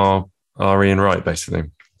become our Ian Wright, basically?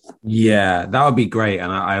 Yeah, that would be great.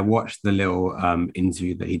 And I watched the little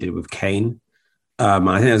interview that he did with Kane. I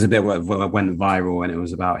think there was a bit where it went viral and it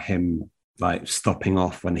was about him stopping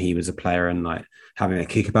off when he was a player and having a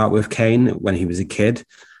kickabout with Kane when he was a kid.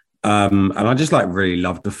 And I just really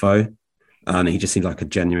loved Defoe. And he just seemed like a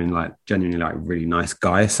genuinely really nice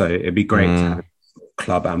guy. So it'd be great to have a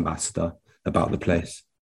club ambassador about the place.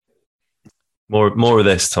 More of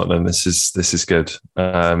this, Tottenham. This is good.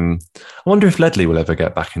 I wonder if Ledley will ever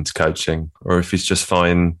get back into coaching, or if he's just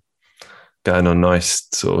fine going on nice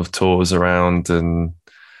sort of tours around and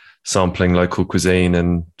sampling local cuisine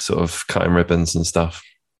and sort of cutting ribbons and stuff.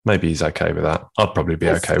 Maybe he's okay with that. I'd probably be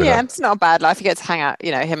okay with that. Yeah, it's not a bad life. You get to hang out,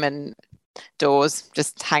 him and Dawes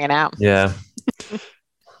just hanging out. Yeah.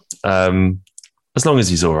 As long as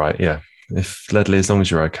he's all right, yeah. If Ledley, as long as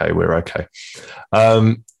you're okay, we're okay.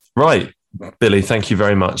 Right. Billy, thank you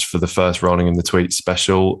very much for the first Rolling in the Tweet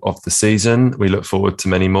special of the season. We look forward to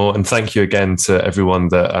many more. And thank you again to everyone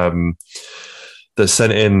that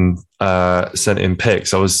sent in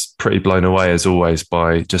pics. I was pretty blown away, as always,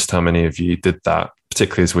 by just how many of you did that,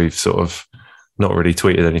 particularly as we've sort of not really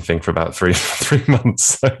tweeted anything for about three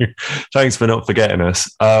months. So thanks for not forgetting us.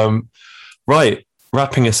 Right,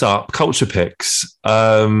 wrapping us up, culture picks.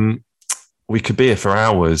 We could be here for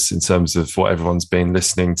hours in terms of what everyone's been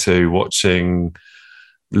listening to, watching,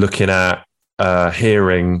 looking at,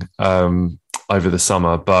 hearing over the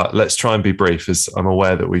summer. But let's try and be brief, as I'm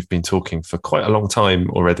aware that we've been talking for quite a long time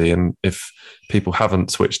already. And if people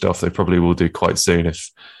haven't switched off, they probably will do quite soon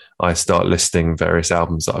if I start listing various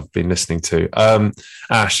albums that I've been listening to.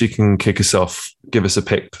 Ash, you can kick us off. Give us a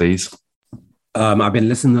pick, please. I've been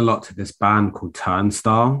listening a lot to this band called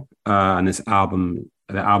Turnstile, and this album.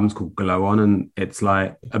 The album's called Glow On, and it's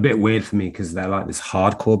a bit weird for me because they're this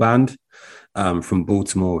hardcore band from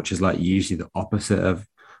Baltimore, which is usually the opposite of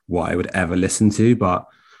what I would ever listen to, but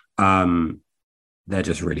they're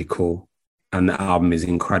just really cool. And the album is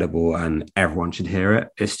incredible and everyone should hear it.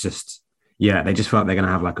 It's just, they just feel like they're going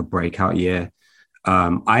to have a breakout year.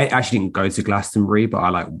 I actually didn't go to Glastonbury, but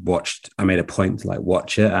I made a point to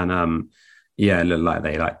watch it, and it looked like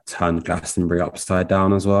they turned Glastonbury upside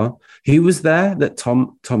down as well. Who was there that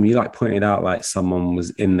Tom, you pointed out someone was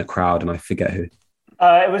in the crowd, and I forget who.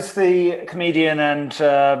 It was the comedian and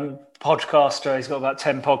podcaster. He's got about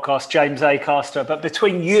 10 podcasts, James Acaster. But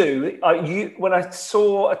between you, when I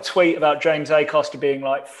saw a tweet about James Acaster being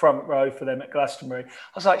front row for them at Glastonbury,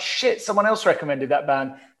 I was like, shit, someone else recommended that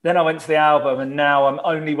band. Then I went to the album, and now I'm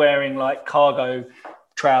only wearing cargo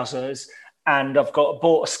trousers. And I've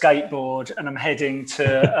bought a skateboard, and I'm heading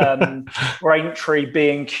to Braintree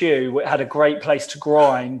B&Q. It had a great place to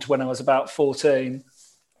grind when I was about 14.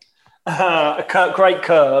 A great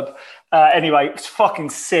curb. Anyway, it's fucking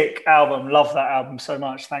sick album. Love that album so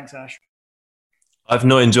much. Thanks, Ash. I've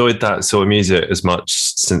not enjoyed that sort of music as much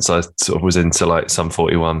since I sort of was into Sum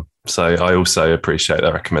 41. So I also appreciate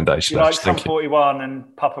that recommendation. You Sum 41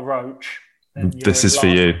 and Papa Roach. This is for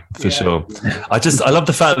you, for sure. I love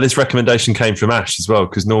the fact that this recommendation came from Ash as well,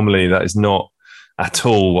 because normally that is not at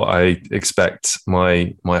all what I expect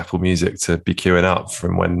my Apple Music to be queuing up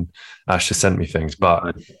from when Ash has sent me things.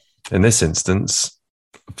 But in this instance,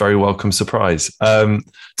 very welcome surprise.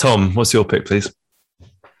 Tom, what's your pick, please?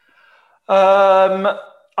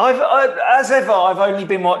 As ever, I've only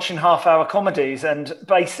been watching half-hour comedies, and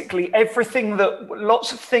basically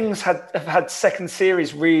lots of things have had second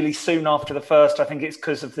series really soon after the first. I think it's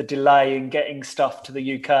because of the delay in getting stuff to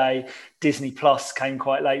the UK. Disney Plus came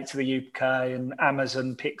quite late to the UK, and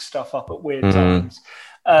Amazon picked stuff up at weird times.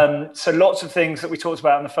 So lots of things that we talked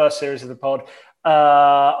about in the first series of the pod.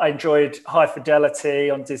 I enjoyed High Fidelity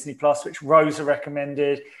on Disney Plus, which Rosa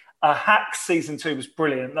recommended. Hacks season 2 was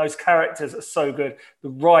brilliant. Those characters are so good. The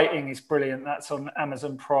writing is brilliant. That's on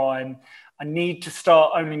Amazon Prime. I need to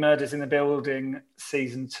start Only Murders in the Building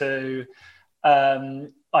season 2.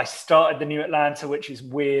 I started The New Atlanta, which is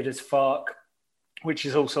weird as fuck, which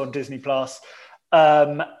is also on Disney Plus.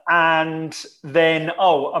 And then,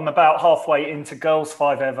 I'm about halfway into Girls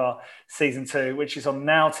 5 Ever season 2, which is on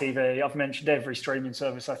Now TV. I've mentioned every streaming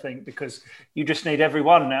service, I think, because you just need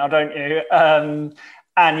everyone now, don't you?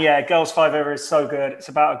 And yeah, Girls 5 Ever is so good. It's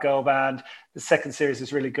about a girl band. The second series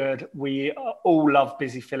is really good. We all love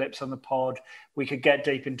Busy Phillips on the pod. We could get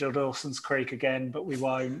deep into Dawson's Creek again, but we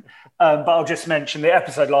won't. But I'll just mention the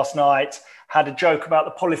episode last night had a joke about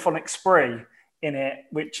the polyphonic spree in it,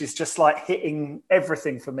 which is just like hitting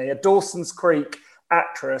everything for me. A Dawson's Creek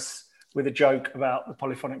actress with a joke about the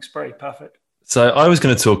polyphonic spree. Perfect. So I was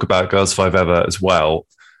going to talk about Girls 5 Ever as well.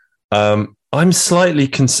 I'm slightly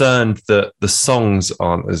concerned that the songs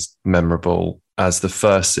aren't as memorable as the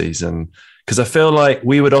first season, because I feel like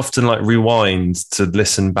we would often like rewind to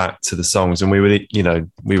listen back to the songs, and we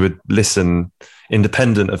would listen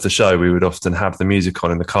independent of the show. We would often have the music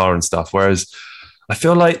on in the car and stuff. Whereas I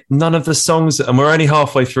feel like none of the songs, and we're only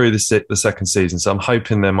halfway through the second season, so I'm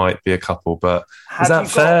hoping there might be a couple. But is that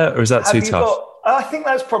fair or is that too tough? I think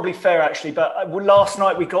that's probably fair, actually. But last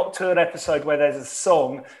night we got to an episode where there's a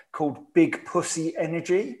song called Big Pussy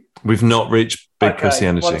Energy. We've not reached Big Pussy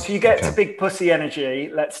Energy. Once you get to Big Pussy Energy,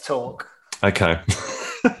 let's talk. Okay.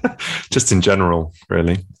 Just in general,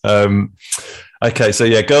 really. Okay, so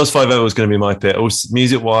yeah, Girls 5 Ever was going to be my pick. Also,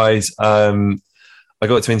 music-wise, I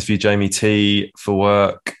got to interview Jamie T for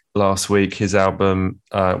work last week, his album,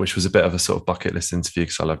 which was a bit of a sort of bucket list interview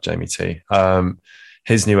because I love Jamie T.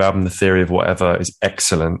 His new album, The Theory of Whatever, is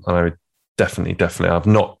excellent. And I would definitely, I've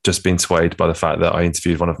not just been swayed by the fact that I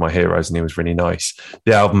interviewed one of my heroes and he was really nice.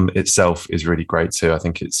 The album itself is really great too. I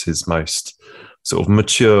think it's his most sort of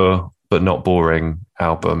mature but not boring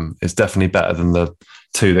album. It's definitely better than the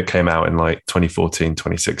two that came out in like 2014,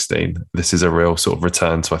 2016. This is a real sort of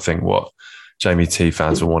return to, I think, what Jamie T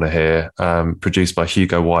fans will want to hear. Produced by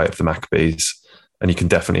Hugo White of the Maccabees. And you can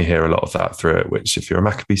definitely hear a lot of that through it, which if you're a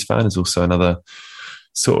Maccabees fan is also another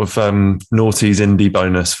sort of noughties indie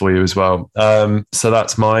bonus for you as well. So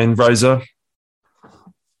that's mine. Rosa?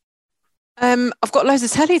 I've got loads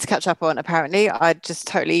of telly to catch up on, apparently. I'd just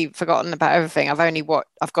totally forgotten about everything.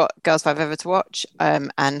 I've got Girls 5 Ever to watch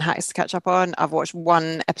and Hacks to catch up on. I've watched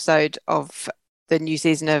one episode of the new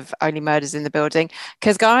season of Only Murders in the Building.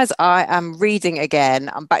 Because, guys, I am reading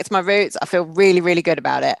again. I'm back to my roots. I feel really, really good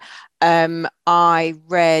about it. I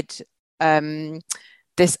read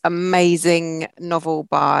this amazing novel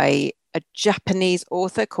by a Japanese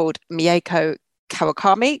author called Mieko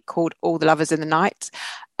Kawakami called All the Lovers in the Night,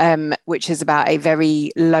 which is about a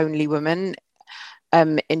very lonely woman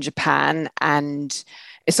in Japan, and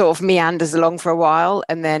it sort of meanders along for a while,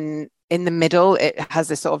 and then in the middle it has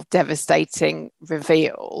this sort of devastating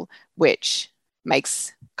reveal which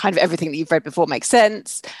makes kind of everything that you've read before make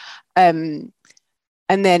sense, and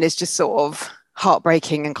then it's just sort of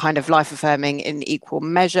heartbreaking and kind of life-affirming in equal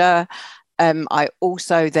measure. I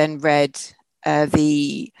also then read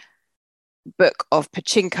the book of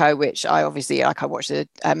Pachinko, which I obviously I watched the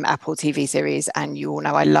Apple TV series, and you all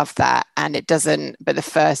know I love that. And it doesn't, but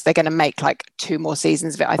they're going to make like 2 more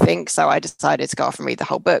seasons of it, I think. So I decided to go off and read the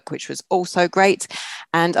whole book, which was also great.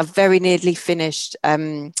 And I've very nearly finished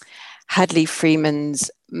Hadley Freeman's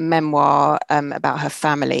memoir about her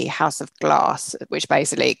family, House of Glass, which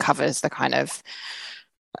basically covers the kind of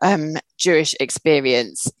Jewish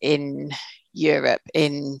experience in Europe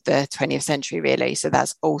in the 20th century, really. So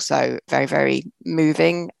that's also very, very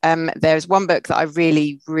moving. There's one book that I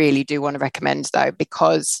really, really do want to recommend, though,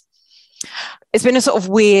 because it's been a sort of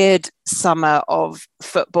weird summer of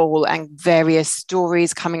football and various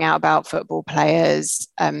stories coming out about football players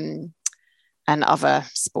and other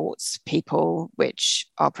sports people, which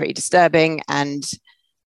are pretty disturbing. And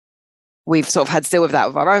we've sort of had to deal with that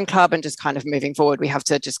with our own club, and just kind of moving forward, we have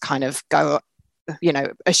to just kind of go,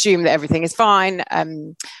 assume that everything is fine.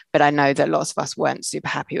 But I know that lots of us weren't super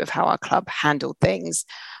happy with how our club handled things.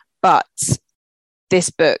 But this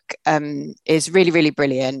book is really, really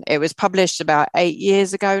brilliant. It was published about 8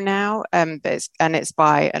 years ago now, and it's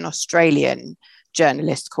by an Australian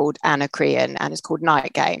journalist called Anna Crean, and it's called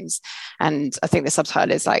Night Games. And I think the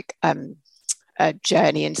subtitle is like a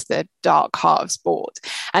journey into the dark heart of sport.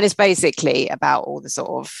 And it's basically about all the sort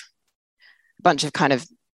of bunch of kind of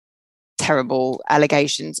terrible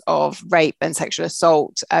allegations of rape and sexual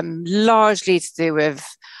assault, largely to do with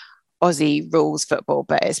Aussie rules football,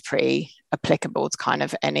 but it's pretty applicable to kind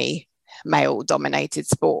of any male dominated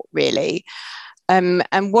sport, really. And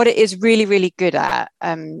what it is really, really good at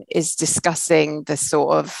is discussing the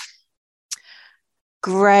sort of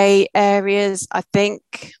grey areas, I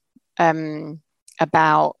think,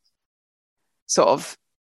 about sort of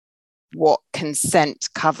what consent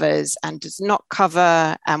covers and does not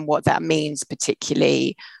cover, and what that means,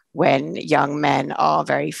 particularly when young men are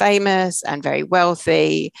very famous and very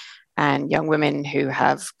wealthy, and young women who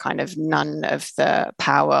have kind of none of the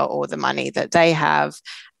power or the money that they have,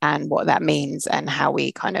 and what that means and how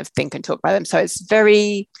we kind of think and talk about them. So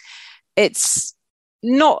it's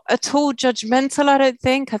not at all judgmental, I don't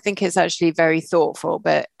think. I think it's actually very thoughtful,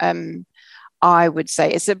 but I would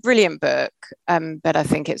say it's a brilliant book, but I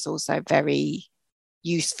think it's also very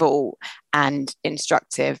useful and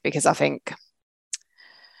instructive, because I think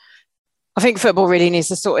football really needs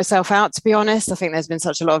to sort itself out, to be honest. I think there's been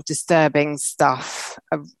such a lot of disturbing stuff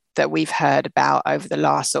that we've heard about over the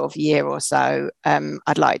last sort of year or so.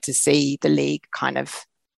 I'd like to see the league kind of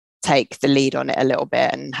take the lead on it a little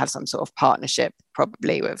bit and have some sort of partnership,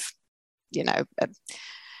 probably with, you know,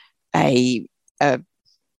 a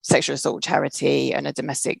sexual assault charity and a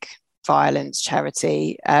domestic violence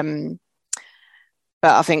charity.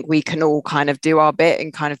 But I think we can all kind of do our bit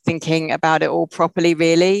in kind of thinking about it all properly,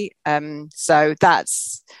 really. So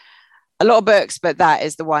that's a lot of books, but that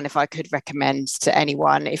is the one, if I could recommend to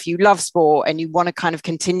anyone. If you love sport and you want to kind of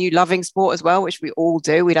continue loving sport as well, which we all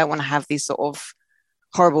do, we don't want to have these sort of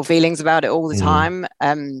horrible feelings about it all the time.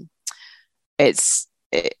 It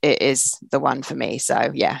is the one for me.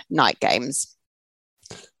 So yeah, Night Games.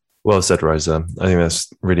 Well said, Rosa. I think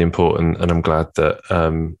that's really important, and I'm glad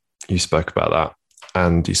that you spoke about that,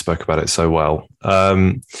 and you spoke about it so well.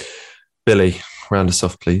 Billy, round us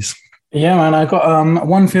off, please. Yeah, man, I got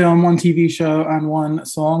one film, one TV show, and one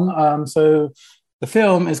song. So the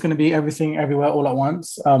film is going to be Everything Everywhere All at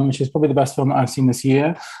Once, which is probably the best film that I've seen this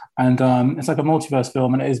year. And it's like a multiverse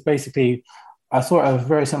film, and it is basically, I saw it at a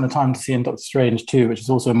very similar time to seeing Doctor Strange 2, which is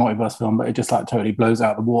also a multiverse film, but it just like totally blows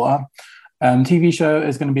out the water. TV show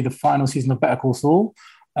is going to be the final season of Better Call Saul,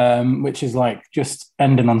 which is like just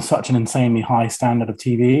ending on such an insanely high standard of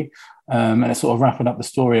TV. And it's sort of wrapping up the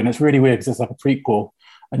story. And it's really weird because it's like a prequel,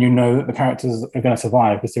 and you know that the characters are going to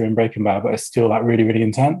survive because they're in Breaking Bad, but it's still like really, really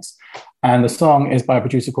intense. And the song is by a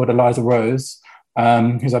producer called Eliza Rose,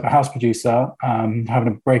 who's like a house producer, having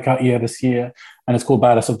a breakout year this year, and it's called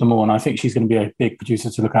Baddest of Them All. And I think she's going to be a big producer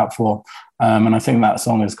to look out for. And I think that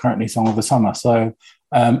song is currently Song of the Summer. So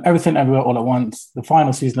Everything Everywhere All at Once, the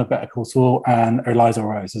final season of Better Call Saul, and Eliza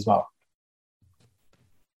Rose as well.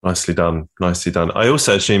 Nicely done. Nicely done. I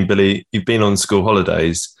also assume, Billy, you've been on school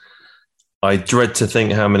holidays. I dread to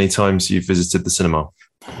think how many times you've visited the cinema.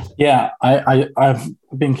 Yeah, I've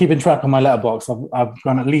been keeping track on my letterbox. I've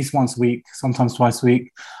gone at least once a week, sometimes twice a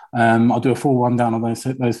week. I'll do a full rundown of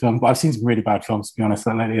those films, but I've seen some really bad films, to be honest.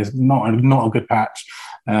 That lately is not a good patch.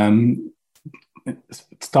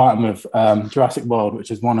 Starting with Jurassic World, which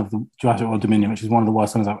is one of the Jurassic World Dominion, which is one of the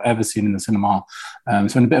worst films I've ever seen in the cinema.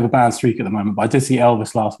 So in a bit of a bad streak at the moment, but I did see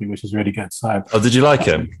Elvis last week, which was really good. So, did you like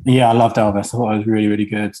him? Yeah, I loved Elvis. I thought it was really, really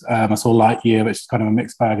good. I saw Lightyear, which is kind of a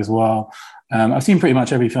mixed bag as well. I've seen pretty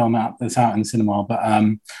much every film that's out in the cinema, but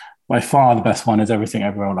by far the best one is Everything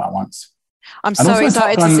Everywhere All at Once. I'm so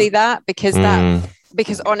excited to see that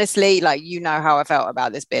because honestly, like, you know how I felt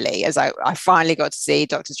about this, Billy, as I finally got to see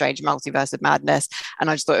Doctor Strange Multiverse of Madness, and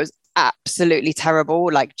I just thought it was absolutely terrible.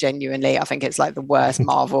 Like, genuinely, I think it's like the worst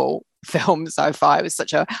Marvel film so far. It was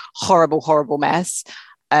such a horrible, horrible mess.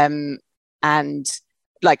 And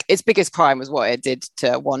like, its biggest crime was what it did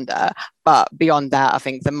to Wanda. But beyond that, I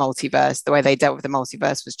think the multiverse, the way they dealt with the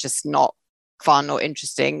multiverse was just not fun or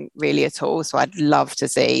interesting really at all. So I'd love to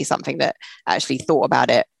see something that actually thought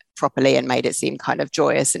about it properly and made it seem kind of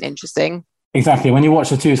joyous and interesting. Exactly. When you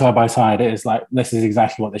watch the two side by side, it is like, this is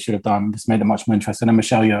exactly what they should have done. This made it much more interesting. And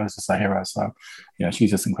Michelle Yeoh is just a hero. So yeah,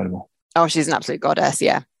 she's just incredible. Oh, she's an absolute goddess.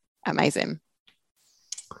 Yeah. Amazing.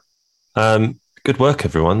 Good work,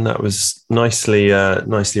 everyone. That was nicely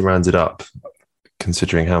rounded up,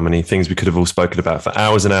 considering how many things we could have all spoken about for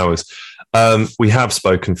hours and hours. We have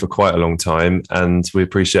spoken for quite a long time, and we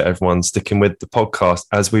appreciate everyone sticking with the podcast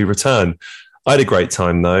as we return. I had a great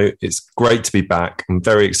time, though. It's great to be back. I'm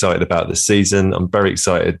very excited about this season. I'm very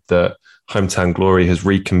excited that Hometown Glory has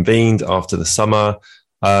reconvened after the summer.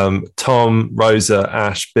 Tom, Rosa,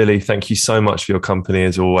 Ash, Billy, thank you so much for your company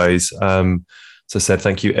as always. As I said,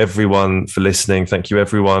 thank you everyone for listening. Thank you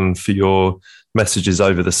everyone for your messages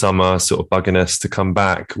over the summer, sort of bugging us to come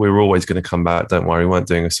back. We were always going to come back. Don't worry, we weren't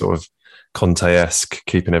doing a sort of Conte-esque,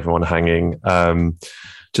 keeping everyone hanging.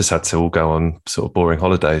 Just had to all go on sort of boring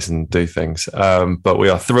holidays and do things. But we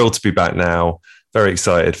are thrilled to be back now. Very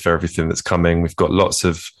excited for everything that's coming. We've got lots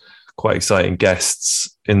of quite exciting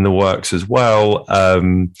guests in the works as well.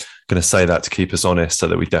 Going to say that to keep us honest so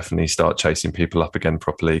that we definitely start chasing people up again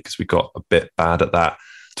properly, because we got a bit bad at that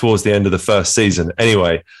towards the end of the first season.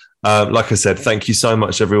 Anyway, like I said, thank you so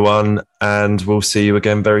much, everyone. And we'll see you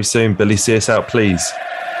again very soon. Billy, see us out, please.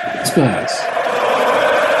 Spurs.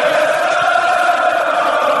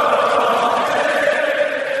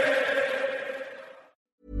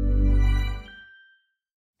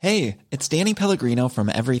 Hey, it's Danny Pellegrino from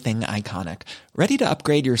Everything Iconic. Ready to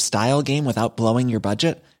upgrade your style game without blowing your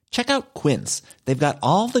budget? Check out Quince. They've got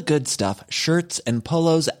all the good stuff, shirts and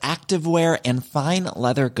polos, activewear, and fine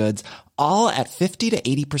leather goods, all at 50 to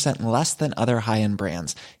 80% less than other high-end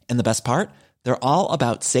brands. And the best part? They're all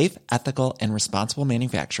about safe, ethical, and responsible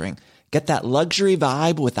manufacturing. Get that luxury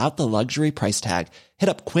vibe without the luxury price tag. Hit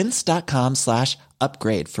up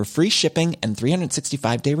quince.com/upgrade for free shipping and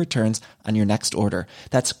 365-day returns on your next order.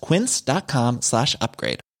 That's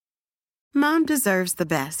quince.com/upgrade. Mom deserves the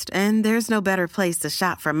best, and there's no better place to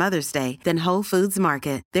shop for Mother's Day than Whole Foods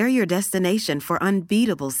Market. They're your destination for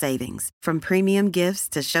unbeatable savings, from premium gifts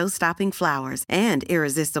to show-stopping flowers and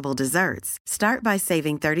irresistible desserts. Start by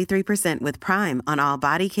saving 33% with Prime on all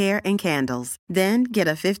body care and candles. Then get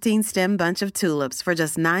a 15-stem bunch of tulips for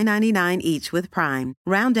just $9.99 each with Prime.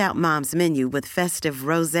 Round out Mom's menu with festive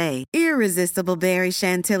rosé, irresistible berry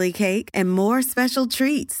chantilly cake, and more special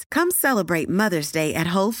treats. Come celebrate Mother's Day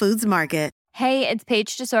at Whole Foods Market. Hey, it's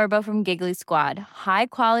Paige DeSorbo from Giggly Squad. High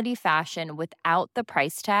quality fashion without the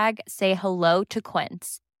price tag. Say hello to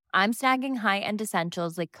Quince. I'm snagging high-end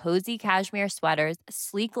essentials like cozy cashmere sweaters,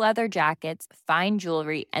 sleek leather jackets, fine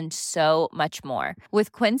jewelry, and so much more.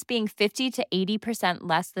 With Quince being 50 to 80%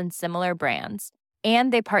 less than similar brands.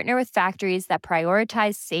 And they partner with factories that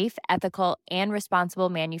prioritize safe, ethical, and responsible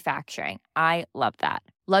manufacturing. I love that.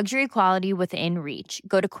 Luxury quality within reach.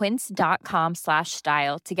 Go to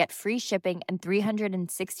quince.com/style to get free shipping and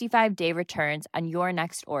 365-day returns on your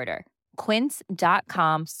next order.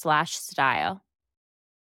 Quince.com/style.